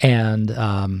 And,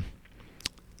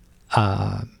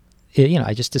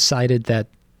 I just decided that,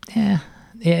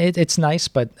 it's nice,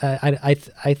 but I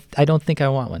don't think I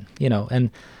want one, and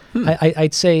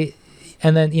I'd say,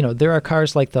 and then, there are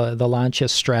cars like the Lancia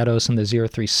Stratos and the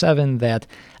 037 that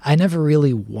I never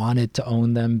really wanted to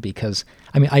own them, because,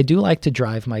 I do like to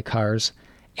drive my cars,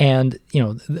 and,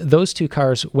 those two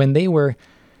cars, when they were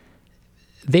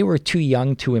too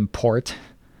young to import,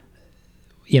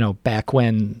 back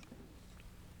when,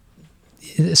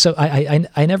 so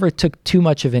I never took too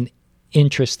much of an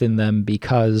interest in them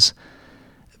because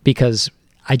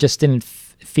I just didn't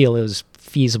feel it was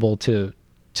feasible to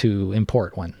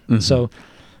import one. Mm-hmm. So,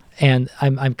 and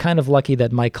I'm kind of lucky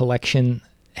that my collection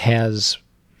has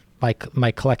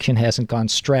my collection hasn't gone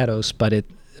Stratos, but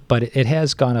it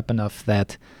has gone up enough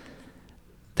that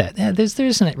there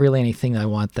isn't really anything I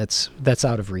want that's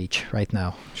out of reach right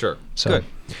now. Sure. So, good.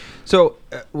 So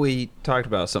we talked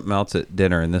about something else at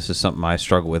dinner, and this is something I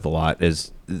struggle with a lot,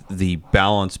 is the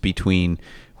balance between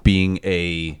being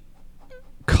a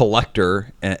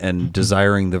collector and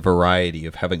desiring the variety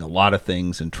of having a lot of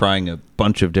things and trying a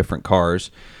bunch of different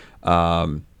cars,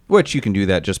 which you can do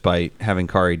that just by having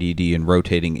car ADD and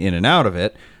rotating in and out of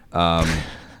it.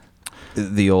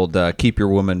 The old keep your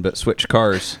woman but switch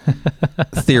cars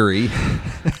theory.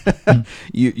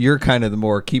 You're kind of the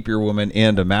more keep your woman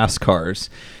and amass cars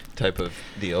type of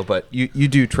deal, but you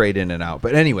do trade in and out.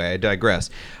 But anyway, I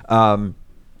digress. But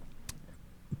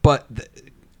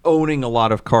owning a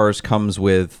lot of cars comes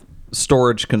with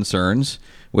storage concerns,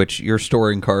 which you're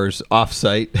storing cars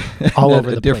off-site All at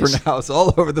over a the different place. house,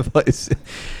 all over the place,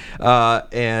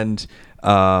 and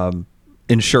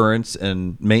insurance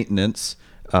and maintenance,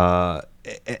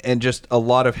 and just a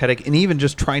lot of headache, and even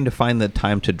just trying to find the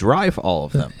time to drive all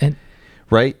of them. And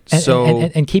Right.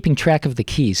 and keeping track of the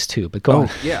keys too. But go on.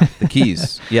 yeah, the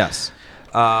keys. Yes.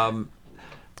 Well,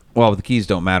 the keys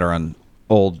don't matter on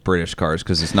old British cars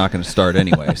because it's not going to start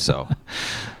anyway. So,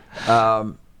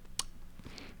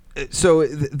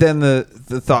 then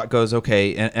the thought goes,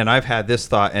 okay, and I've had this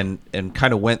thought and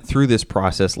kind of went through this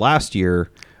process last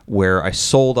year where I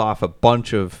sold off a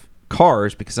bunch of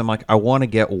cars because I'm like, I want to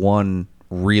get one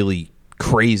really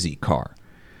crazy car.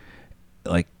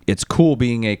 Like, it's cool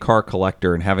being a car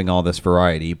collector and having all this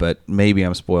variety, but maybe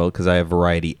I'm spoiled because I have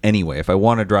variety anyway. If I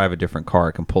want to drive a different car,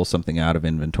 I can pull something out of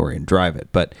inventory and drive it.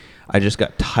 But I just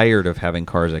got tired of having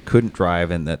cars I couldn't drive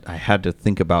and that I had to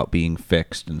think about being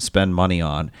fixed and spend money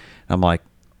on. I'm like,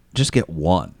 just get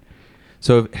one.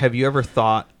 So have you ever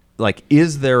thought, like,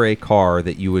 is there a car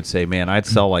that you would say, man, I'd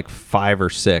sell like 5 or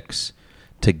 6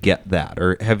 to get that?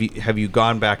 Or have you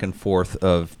gone back and forth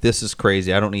of, this is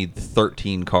crazy, I don't need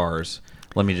 13 cars,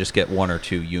 let me just get 1 or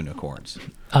 2 unicorns?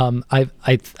 I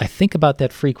think about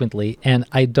that frequently, and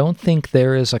I don't think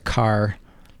there is a car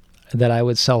that I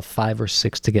would sell 5 or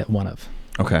 6 to get one of.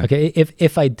 Okay.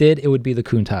 If I did, it would be the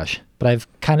Countach. But I've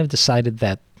kind of decided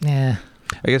that, I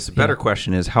guess the better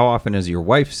question is, how often has your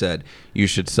wife said you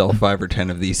should sell 5 or 10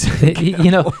 of these?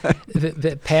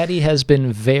 Patty has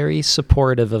been very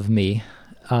supportive of me,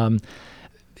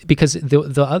 because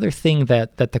the other thing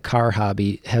that the car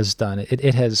hobby has done,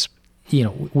 it has,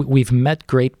 we've met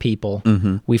great people.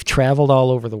 Mm-hmm. We've traveled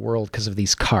all over the world because of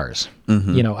these cars.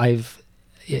 Mm-hmm.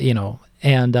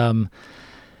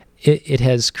 It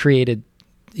has created,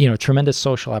 tremendous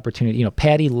social opportunity.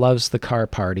 Patty loves the car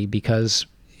party because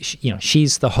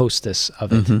she's the hostess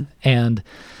of it. Mm-hmm. And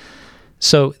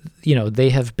so, they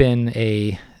have been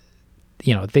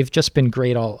they've just been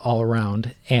great all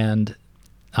around. And,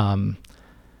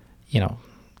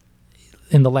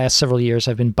 in the last several years,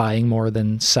 I've been buying more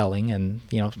than selling, and,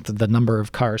 the number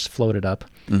of cars floated up.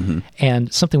 Mm-hmm.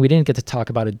 And something we didn't get to talk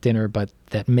about at dinner, but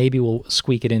that maybe we'll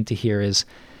squeak it into here is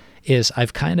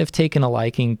I've kind of taken a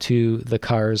liking to the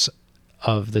cars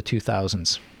of the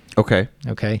 2000s. Okay.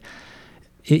 Okay.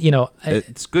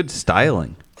 It's good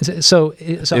styling. So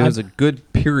It was a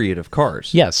good period of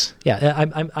cars. Yes. Yeah.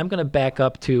 I'm going to back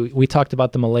up to, we talked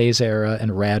about the Malaise era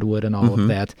and Radwood and all Mm-hmm.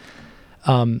 of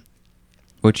that.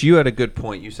 Which you had a good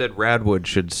point. You said Radwood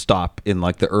should stop in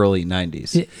like the early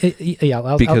 90s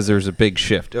because there's a big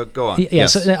shift. Go on. Yeah.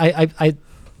 Yes. So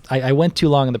I went too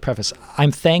long in the preface.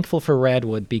 I'm thankful for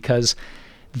Radwood because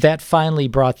that finally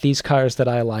brought these cars that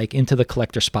I like into the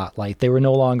collector spotlight. They were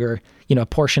no longer,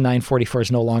 Porsche 944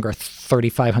 is no longer a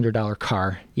 $3,500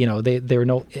 car. They were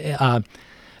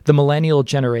the millennial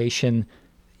generation,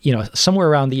 somewhere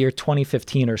around the year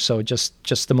 2015 or so,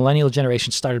 just the millennial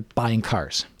generation started buying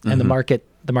cars, and the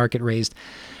market raised.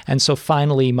 And so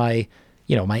finally my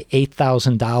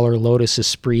 $8,000 Lotus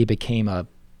Esprit became a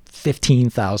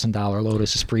 $15,000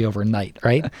 Lotus Esprit overnight,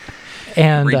 right?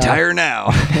 And Retire now.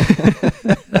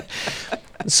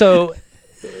 So,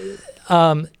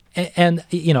 I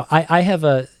have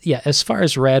as far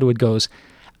as Radwood goes,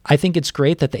 I think it's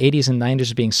great that the 80s and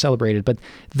 90s are being celebrated, but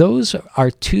those are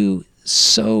two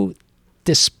so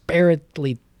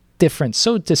disparately different,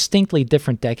 so distinctly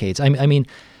different decades. I mean,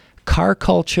 car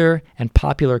culture and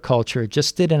popular culture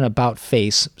just did an about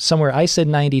face. Somewhere I said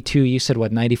 92, you said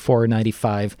what, 94 or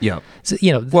 95? Yeah. So,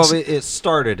 Well, it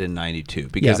started in 92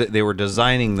 because Yeah. they were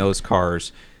designing those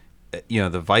cars. The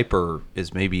Viper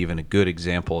is maybe even a good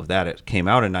example of that. It came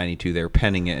out in 92. They were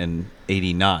penning it in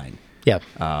 89. Yeah.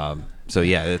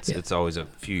 It's always a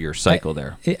few year cycle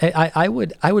there. I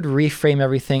would reframe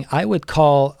everything. I would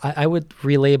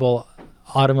relabel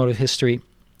automotive history.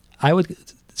 I would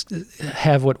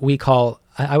have what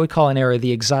I would call an era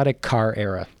the exotic car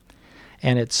era,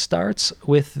 and it starts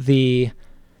with the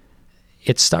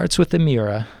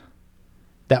Miura.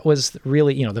 That was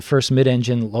really the first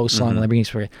mid-engine low salon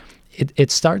Lamborghini.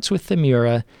 It starts with the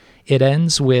Miura. It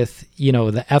ends with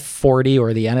the F40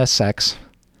 or the NSX.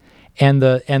 And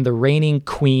the reigning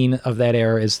queen of that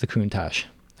era is the Countach.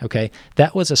 Okay,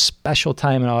 that was a special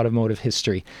time in automotive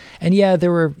history. And yeah,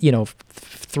 there were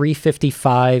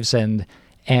 355s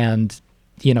and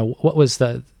what was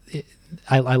the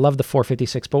I love the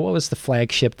 456, but what was the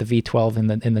flagship, the V12 in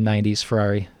the 90s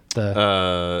Ferrari?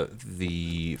 The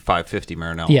 550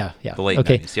 Maranello. Yeah. The late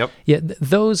okay. 90s. Yep. Yeah,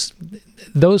 those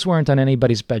weren't on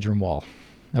anybody's bedroom wall.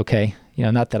 Okay,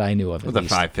 not that I knew of. At The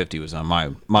least. 550 was on my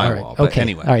All right, wall. But okay.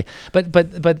 anyway. All right. But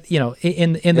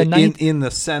in the in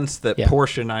the sense that Yeah.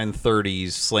 Porsche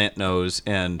 930s, slant nose,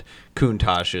 and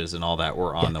Countachs and all that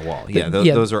were on the wall. Yeah,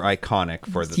 yeah. those are iconic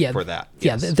for that.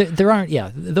 Yes. Yeah, there aren't.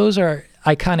 Yeah, those are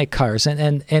iconic cars,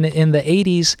 and in the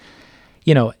 80s,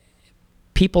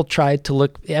 people tried to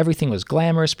look. Everything was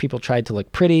glamorous. People tried to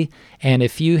look pretty, and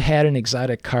if you had an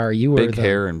exotic car, you were Big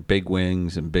hair and big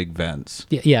wings and big vents.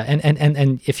 Yeah,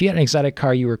 and if you had an exotic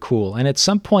car, you were cool. And at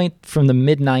some point from the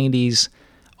mid 90s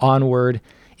onward,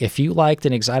 if you liked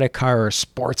an exotic car or a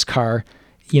sports car,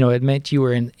 it meant you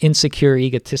were an insecure,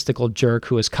 egotistical jerk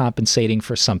who was compensating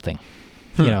for something.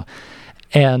 And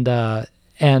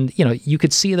you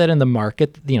could see that in the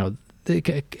market.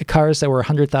 The cars that were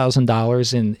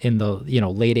 $100,000 in the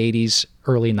late 80s,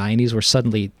 early 90s were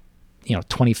suddenly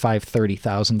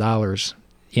 $25,000,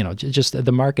 $30,000. Just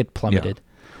the market plummeted.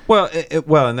 Yeah.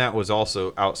 Well, and that was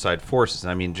also outside forces.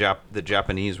 I mean, the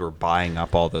Japanese were buying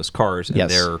up all those cars, and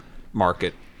Yes. their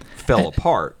market fell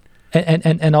apart.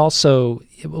 And also,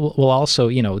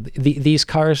 these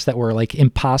cars that were like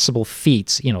impossible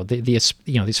feats, these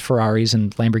Ferraris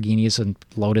and Lamborghinis and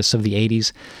Lotus of the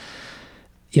 80s.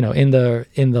 In the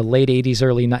late 80s,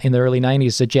 in the early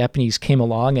 90s, the Japanese came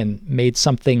along and made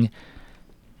something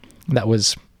that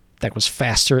was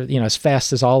faster, as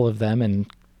fast as all of them, and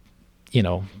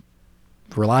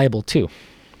reliable too.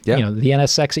 Yeah. The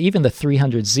NSX, even the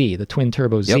 300Z, the twin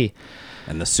turbo Z, Yep.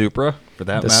 And the Supra, for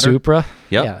that the matter. Supra.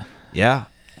 Yep. Yeah. Yeah,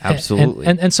 absolutely.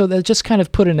 And so that just kind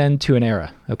of put an end to an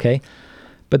era, okay?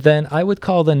 But then I would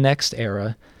call the next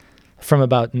era from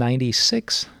about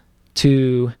 96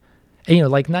 to,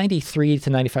 like 93 to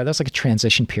 95. That's like a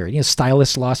transition period.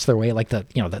 Stylists lost their way. Like the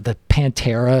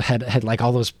Pantera had like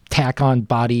all those tack-on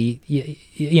body,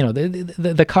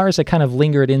 the cars that kind of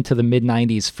lingered into the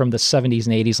mid-90s from the 70s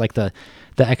and 80s, like the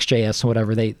XJS and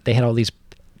whatever. They had all these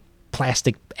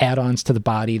plastic add-ons to the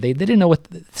body. They didn't know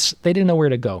they didn't know where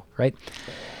to go, right?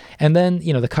 And then,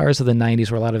 the cars of the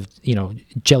 90s were a lot of,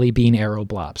 jelly bean aero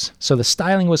blobs. So the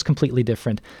styling was completely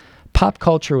different. Pop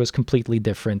culture was completely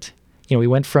different. We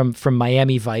went from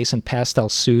Miami Vice and pastel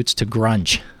suits to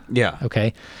grunge. Yeah.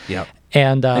 Okay. Yep.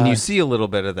 And you see a little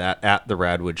bit of that at the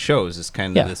Radwood shows. It's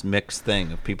kind of this mixed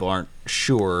thing of people aren't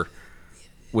sure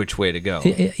which way to go.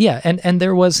 Yeah, and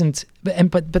there wasn't,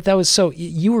 but that was so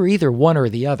you were either one or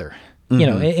the other.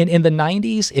 Mm-hmm. In the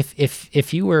 90s,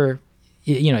 if you were,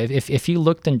 if you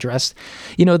looked and dressed,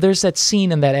 there's that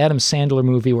scene in that Adam Sandler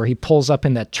movie where he pulls up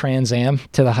in that Trans Am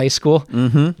to the high school.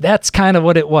 Mm-hmm. That's kind of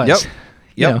what it was.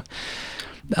 Yep.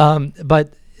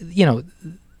 But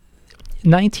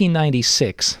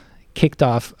 1996 kicked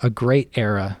off a great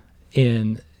era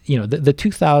in the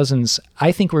 2000s.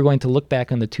 I think we're going to look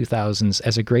back on the 2000s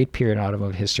as a great period in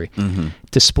automotive history. Mm-hmm.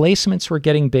 Displacements were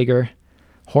getting bigger,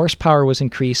 horsepower was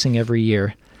increasing every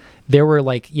year. There were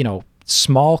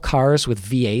small cars with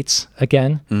V8s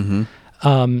again,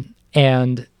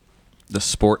 and the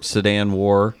sports sedan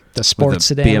war. The sports with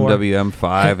sedan war. BMW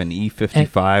M5 and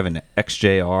E55 and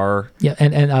XJR. Yeah,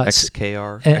 and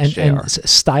XKR. and XJR.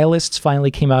 stylists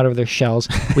finally came out of their shells.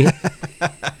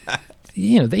 There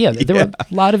were a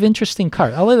lot of interesting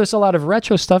cars. Although there's a lot of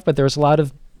retro stuff, but there was a lot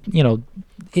of the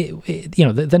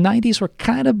 90s were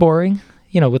kind of boring,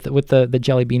 with the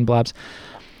jelly bean blobs.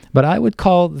 But I would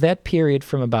call that period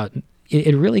from about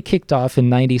it really kicked off in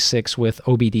 96 with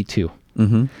OBD2.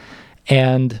 Mm-hmm.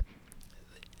 And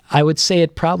I would say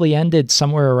it probably ended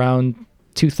somewhere around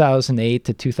 2008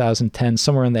 to 2010,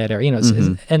 somewhere in that area.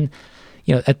 And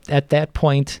at that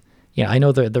point, I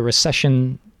know the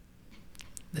recession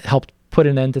helped put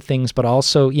an end to things, but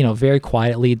also, very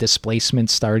quietly,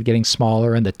 displacements started getting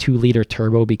smaller, and the 2-liter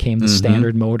turbo became the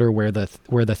standard motor, where the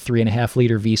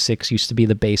 3.5-liter V6 used to be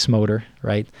the base motor,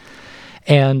 right?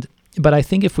 But I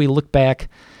think if we look back,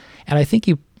 and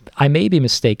I may be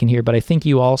mistaken here, but I think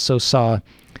you also saw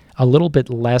a little bit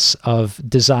less of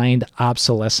designed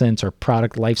obsolescence or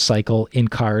product life cycle in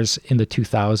cars in the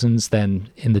 2000s than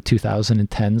in the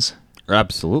 2010s.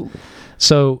 Absolutely.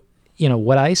 So,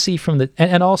 what I see from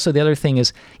and also the other thing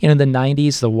is, in the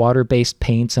 90s, the water-based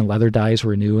paints and leather dyes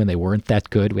were new and they weren't that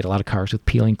good. We had a lot of cars with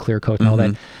peeling clear coat and all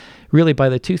that. Really, by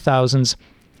the 2000s,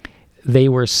 they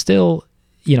were still,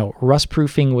 rust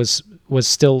proofing was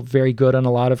still very good on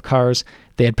a lot of cars.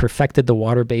 They had perfected the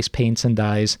water-based paints and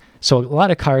dyes. So a lot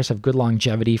of cars have good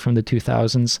longevity from the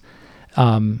 2000s.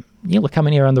 Look how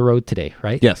many are on the road today,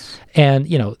 right? Yes. And,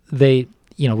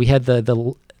 we had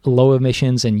the low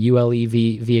emissions and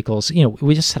ULEV vehicles.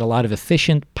 We just had a lot of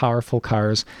efficient, powerful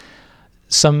cars.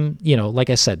 Some,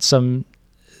 like I said, some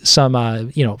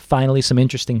finally some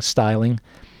interesting styling.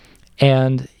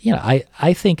 And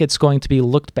I think it's going to be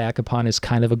looked back upon as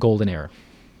kind of a golden era.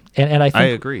 And I think I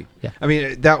agree. Yeah. I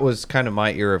mean, that was kind of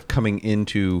my era of coming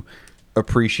into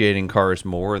appreciating cars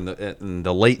more in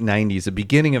the late 90s. The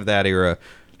beginning of that era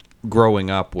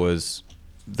growing up was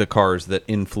the cars that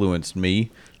influenced me.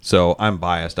 So I'm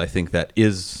biased. I think that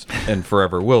is and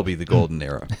forever will be the golden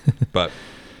era. But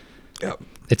yeah.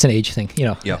 It's an age thing,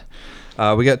 Yeah.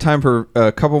 We got time for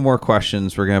a couple more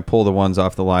questions. We're going to pull the ones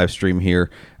off the live stream here,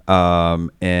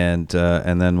 and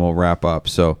then we'll wrap up.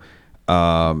 So,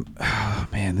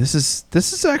 man, this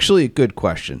is actually a good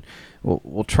question.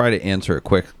 We'll try to answer it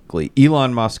quickly.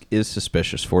 Elon Musk is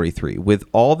suspicious. 43. With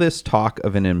all this talk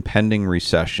of an impending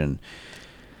recession,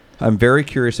 I'm very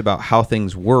curious about how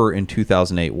things were in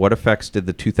 2008. What effects did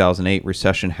the 2008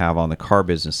 recession have on the car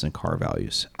business and car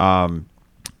values? I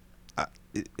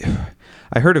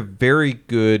heard a very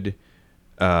good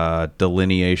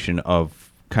delineation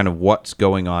of kind of what's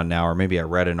going on now, or maybe I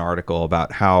read an article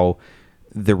about how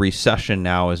the recession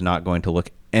now is not going to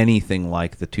look anything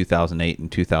like the 2008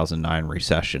 and 2009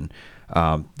 recession.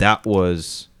 That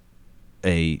was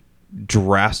a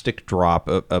drastic drop,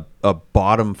 a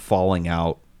bottom falling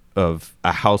out of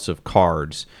a house of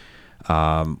cards,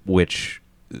 which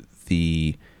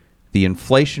the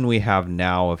inflation we have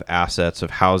now of assets,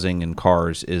 of housing and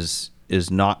cars is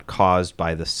not caused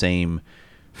by the same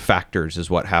factors as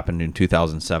what happened in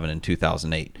 2007 and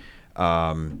 2008.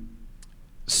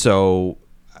 So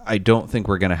I don't think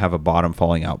we're going to have a bottom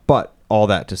falling out. But all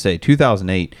that to say,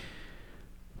 2008,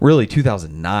 really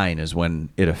 2009 is when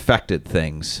it affected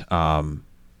things.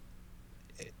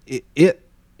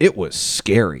 It was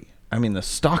scary. I mean, the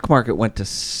stock market went to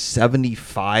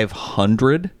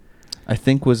 7,500. I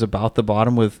think was about the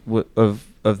bottom of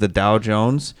the Dow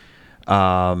Jones.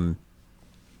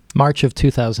 March of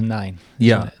 2009.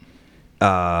 Yeah.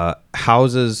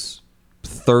 Houses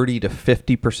 30 to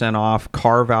 50% off.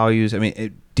 Car values. I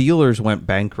mean, dealers went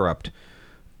bankrupt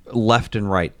left and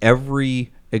right.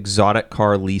 Every exotic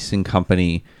car leasing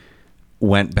company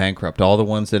went bankrupt. All the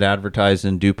ones that advertised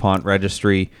in DuPont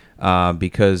Registry,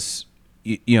 because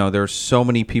there's so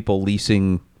many people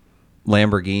leasing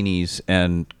Lamborghinis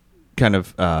and kind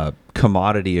of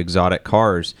commodity exotic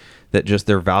cars that just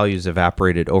their values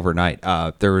evaporated overnight.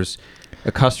 There was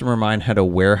a customer of mine had a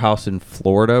warehouse in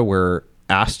Florida where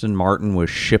Aston Martin was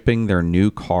shipping their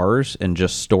new cars and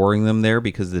just storing them there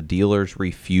because the dealers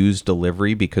refused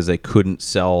delivery because they couldn't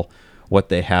sell what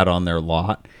they had on their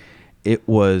lot. It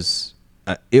was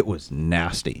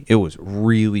nasty. It was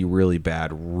really, really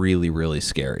bad, really, really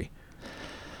scary.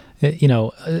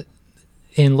 In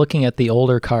looking at the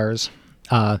older cars,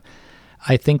 I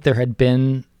think there had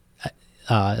been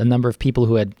a number of people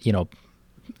who had,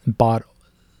 bought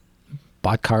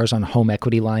cars on home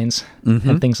equity lines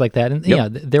and things like that. And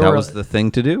Yep. That was the thing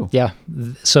to do. Yeah.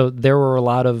 So there were a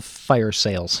lot of fire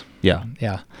sales. Yeah.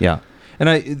 Yeah. Yeah.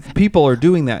 And people are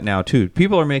doing that now too.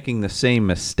 People are making the same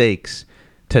mistakes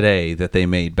today that they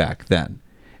made back then.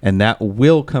 And that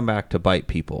will come back to bite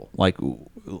people. Like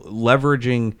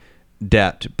leveraging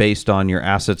debt based on your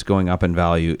assets going up in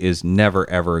value is never,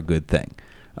 ever a good thing.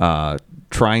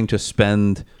 Trying to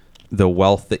spend the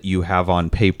wealth that you have on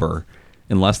paper,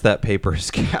 unless that paper is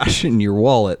cash in your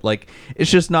wallet, like it's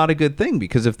just not a good thing,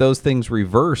 because if those things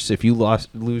reverse, if you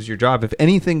lose your job, if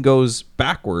anything goes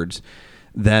backwards,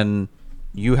 then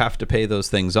you have to pay those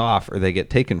things off or they get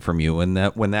taken from you. And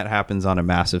that when that happens on a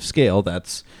massive scale,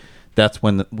 that's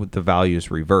when the values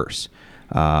reverse.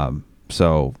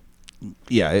 So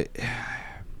yeah,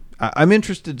 I'm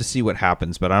interested to see what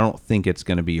happens, but I don't think it's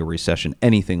going to be a recession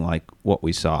anything like what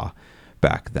we saw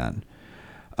back then.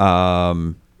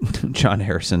 John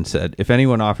Harrison said, if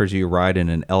anyone offers you a ride in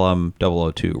an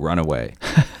LM002, run away.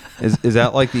 Is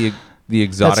that like the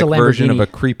exotic version of a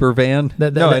creeper van?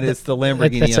 It's the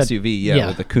Lamborghini SUV,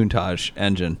 with the Countach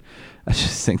engine. I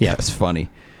just think that's funny.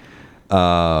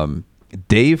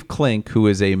 Dave Klink, who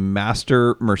is a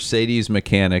master Mercedes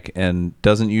mechanic and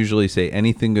doesn't usually say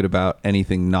anything good about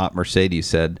anything not Mercedes,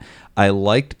 said, I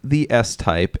liked the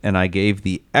S-Type and I gave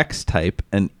the X-Type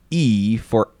an E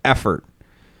for effort.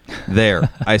 There,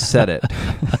 I said it.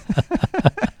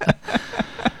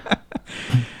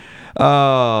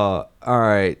 All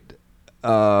right.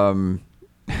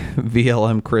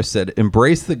 VLM Chris said,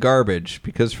 embrace the garbage,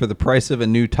 because for the price of a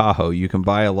new Tahoe, you can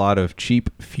buy a lot of cheap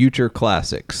future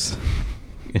classics.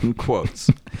 In quotes.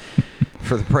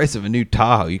 For the price of a new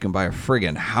Tahoe, you can buy a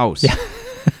friggin' house. Yeah.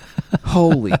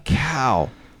 Holy cow.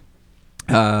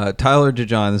 Tyler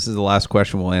DeJohn, this is the last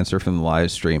question we'll answer from the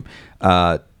live stream.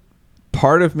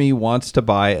 Part of me wants to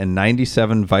buy a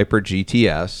 97 Viper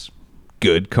GTS,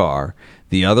 good car.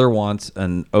 The other wants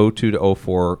an 02 to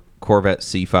 04 Corvette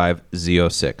C5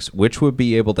 Z06, which would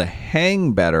be able to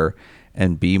hang better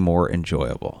and be more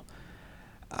enjoyable.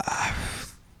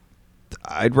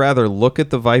 I'd rather look at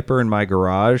the Viper in my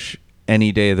garage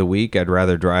any day of the week. I'd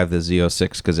rather drive the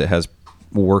Z06 because it has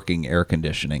working air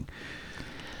conditioning.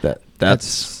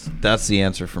 That's the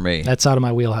answer for me. That's out of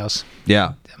my wheelhouse.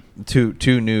 Yeah.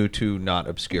 Too new, too not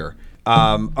obscure.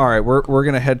 All right, we're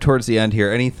gonna head towards the end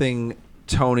here. Anything,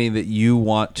 Tony, that you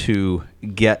want to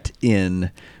get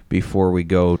in before we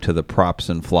go to the props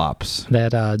and flops?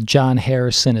 That John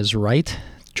Harrison is right.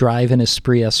 Drive an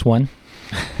Esprit S1.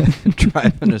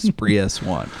 Drive an Esprit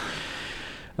S1.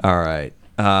 All right.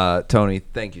 Tony,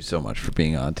 thank you so much for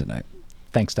being on tonight.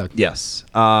 Thanks, Doug. Yes.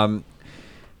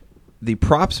 The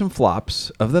props and flops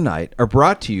of the night are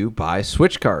brought to you by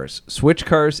Switch Cars. Switch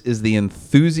Cars is the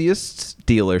enthusiasts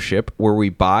dealership where we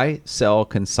buy, sell,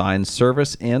 consign,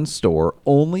 service, and store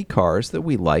only cars that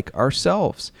we like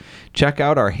ourselves. Check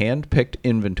out our hand-picked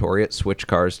inventory at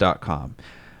switchcars.com.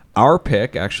 Our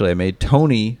pick, actually, I made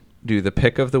Tony do the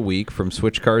pick of the week from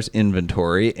Switch Cars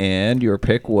inventory, and your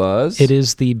pick was? It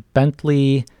is the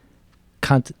Bentley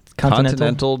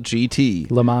Continental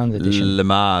GT Le Mans edition. Le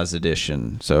Mans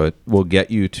edition. So it will get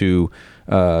you to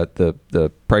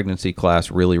the pregnancy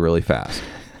class really, really fast.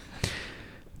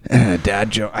 Dad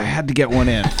joke. I had to get one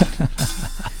in.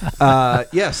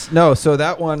 Yes. No. So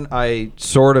that one I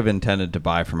sort of intended to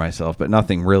buy for myself, but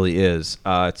nothing really is.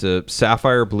 It's a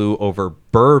sapphire blue over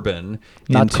bourbon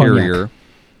Not interior. cognac.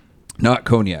 Not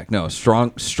cognac. No.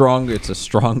 Strong. It's a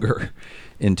stronger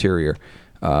interior.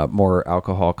 More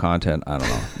alcohol content. I don't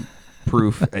know.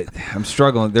 Proof. I'm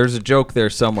struggling. There's a joke there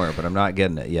somewhere, but I'm not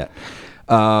getting it yet.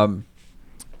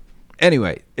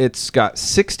 Anyway, it's got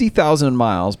 60,000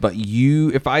 miles, but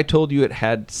if I told you it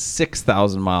had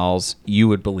 6,000 miles, you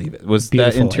would believe it. Was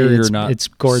Beautiful. that interior It's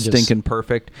gorgeous. stinking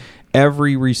perfect?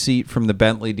 Every receipt from the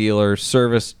Bentley dealer,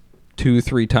 serviced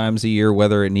 2-3 times a year,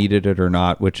 whether it needed it or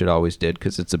not, which it always did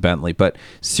because it's a Bentley. But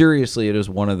seriously, it is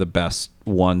one of the best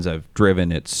ones I've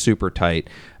driven. It's super tight.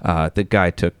 The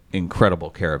guy took incredible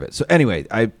care of it. So anyway,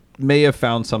 I may have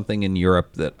found something in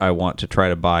Europe that I want to try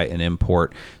to buy and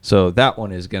import. So that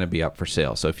one is going to be up for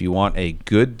sale. So if you want a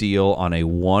good deal on a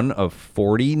 1 of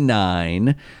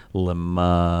 49 Le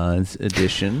Mans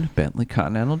edition Bentley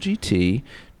Continental GT,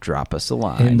 drop us a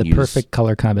line. In the perfect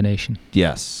color combination.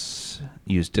 Yes.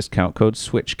 Use discount code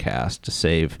SWITCHCAST to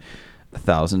save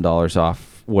 $1,000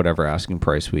 off whatever asking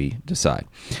price we decide.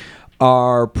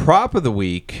 Our prop of the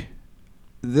week,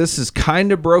 this is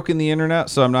kind of broken the internet,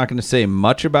 so I'm not going to say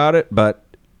much about it, but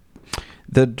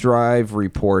The Drive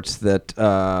reports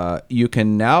that you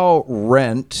can now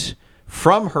rent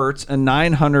from Hertz a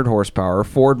 900 horsepower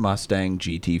Ford Mustang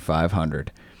GT500.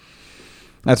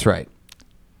 That's right.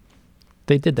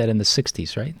 They did that in the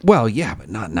 60s, right? Well, yeah, but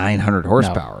not 900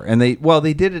 horsepower. No. And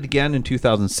they did it again in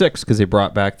 2006 because they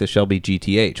brought back the Shelby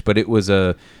GTH, but it was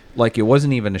it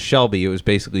wasn't even a Shelby. It was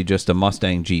basically just a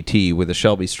Mustang GT with the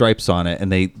Shelby stripes on it, and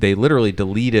they literally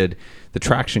deleted the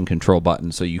traction control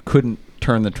button, so you couldn't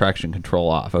turn the traction control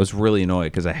off. I was really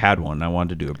annoyed because I had one and I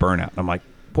wanted to do a burnout. I'm like,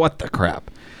 what the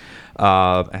crap?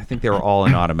 I think they were all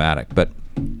in automatic, but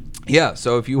yeah.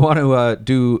 So if you want to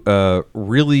do a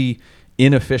really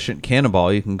inefficient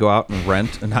cannonball, you can go out and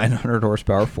rent a 900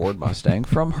 horsepower Ford Mustang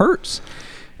from Hertz,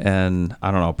 and I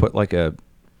don't know, put like a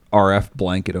RF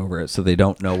blanket over it so they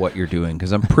don't know what you're doing,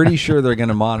 because I'm pretty sure they're going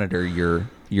to monitor your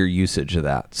usage of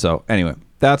that. So anyway,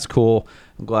 that's cool.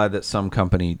 I'm glad that some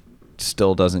company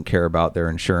still doesn't care about their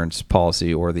insurance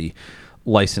policy or the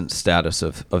license status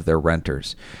of their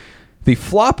renters. The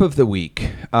flop of the week,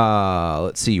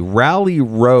 let's see, Rally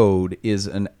Road is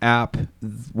an app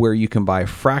where you can buy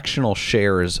fractional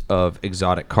shares of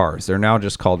exotic cars. They're now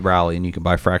just called Rally, and you can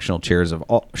buy fractional shares of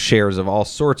all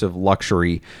sorts of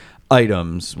luxury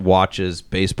items, watches,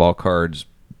 baseball cards,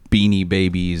 Beanie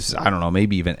Babies, I don't know,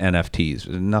 maybe even NFTs.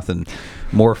 There's nothing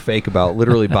more fake about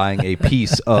literally buying a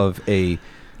piece of a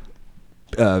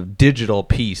digital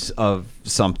piece of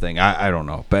something. I don't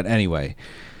know. But anyway,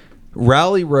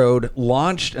 Rally Road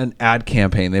launched an ad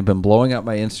campaign. They've been blowing up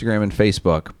my Instagram and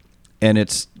Facebook, and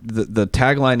it's the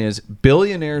tagline is,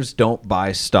 "Billionaires don't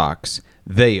buy stocks,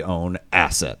 they own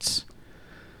assets,"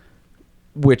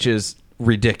 which is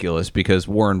ridiculous because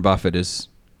Warren Buffett his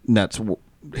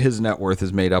net worth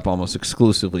is made up almost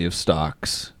exclusively of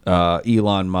stocks.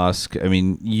 Elon Musk, I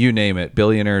mean, you name it,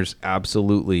 billionaires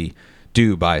absolutely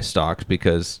do buy stocks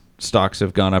because stocks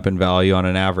have gone up in value on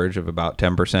an average of about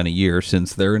 10% a year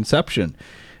since their inception.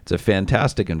 It's a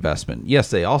fantastic investment. Yes,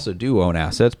 they also do own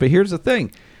assets, but here's the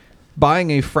thing.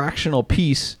 Buying a fractional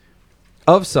piece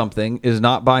of something is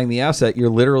not buying the asset. You're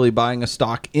literally buying a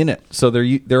stock in it. So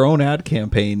their own ad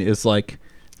campaign is like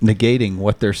negating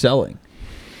what they're selling.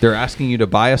 They're asking you to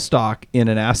buy a stock in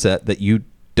an asset that you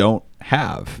don't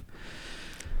have.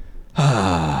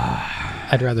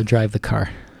 I'd rather drive the car.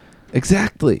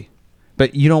 Exactly.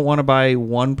 But you don't want to buy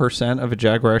 1% of a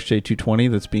Jaguar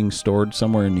XJ220 that's being stored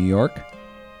somewhere in New York?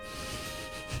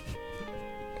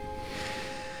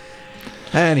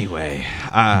 Anyway,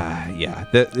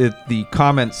 the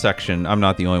comment section, I'm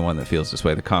not the only one that feels this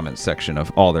way. The comment section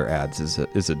of all their ads is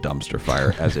a dumpster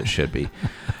fire, as it should be.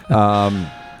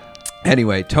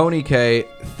 Anyway, Tony K,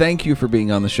 thank you for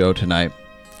being on the show tonight.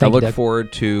 I look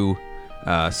forward to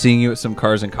seeing you at some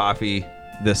Cars and Coffee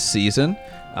this season.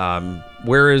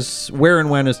 Where and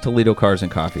when is Toledo Cars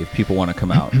and Coffee if people want to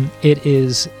come out? It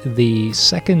is the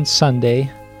second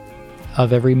Sunday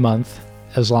of every month,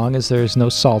 as long as there's no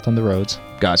salt on the roads.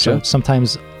 Gotcha. So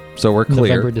sometimes we're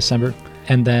clear. November, December.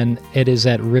 And then it is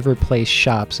at River Place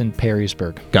Shops in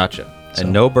Perrysburg. Gotcha. So.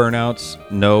 And no burnouts,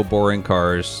 no boring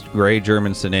cars. Gray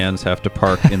German sedans have to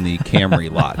park in the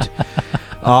Camry lot.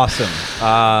 Awesome.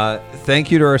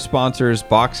 Thank you to our sponsors,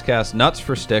 Boxcast Nuts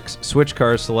for Sticks, Switch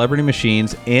Cars, Celebrity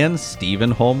Machines, and Stephen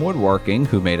Holm Woodworking,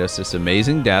 who made us this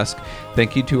amazing desk.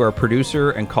 Thank you to our producer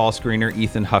and call screener,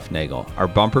 Ethan Huffnagel. Our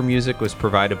bumper music was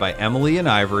provided by Emily and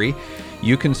Ivory.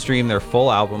 You can stream their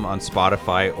full album on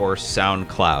Spotify or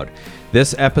SoundCloud.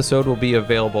 This episode will be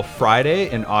available Friday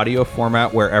in audio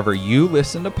format wherever you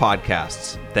listen to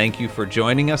podcasts. Thank you for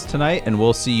joining us tonight, and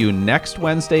we'll see you next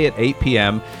Wednesday at 8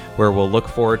 p.m., where we'll look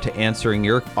forward to answering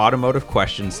your automotive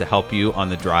questions to help you on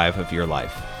the drive of your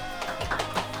life.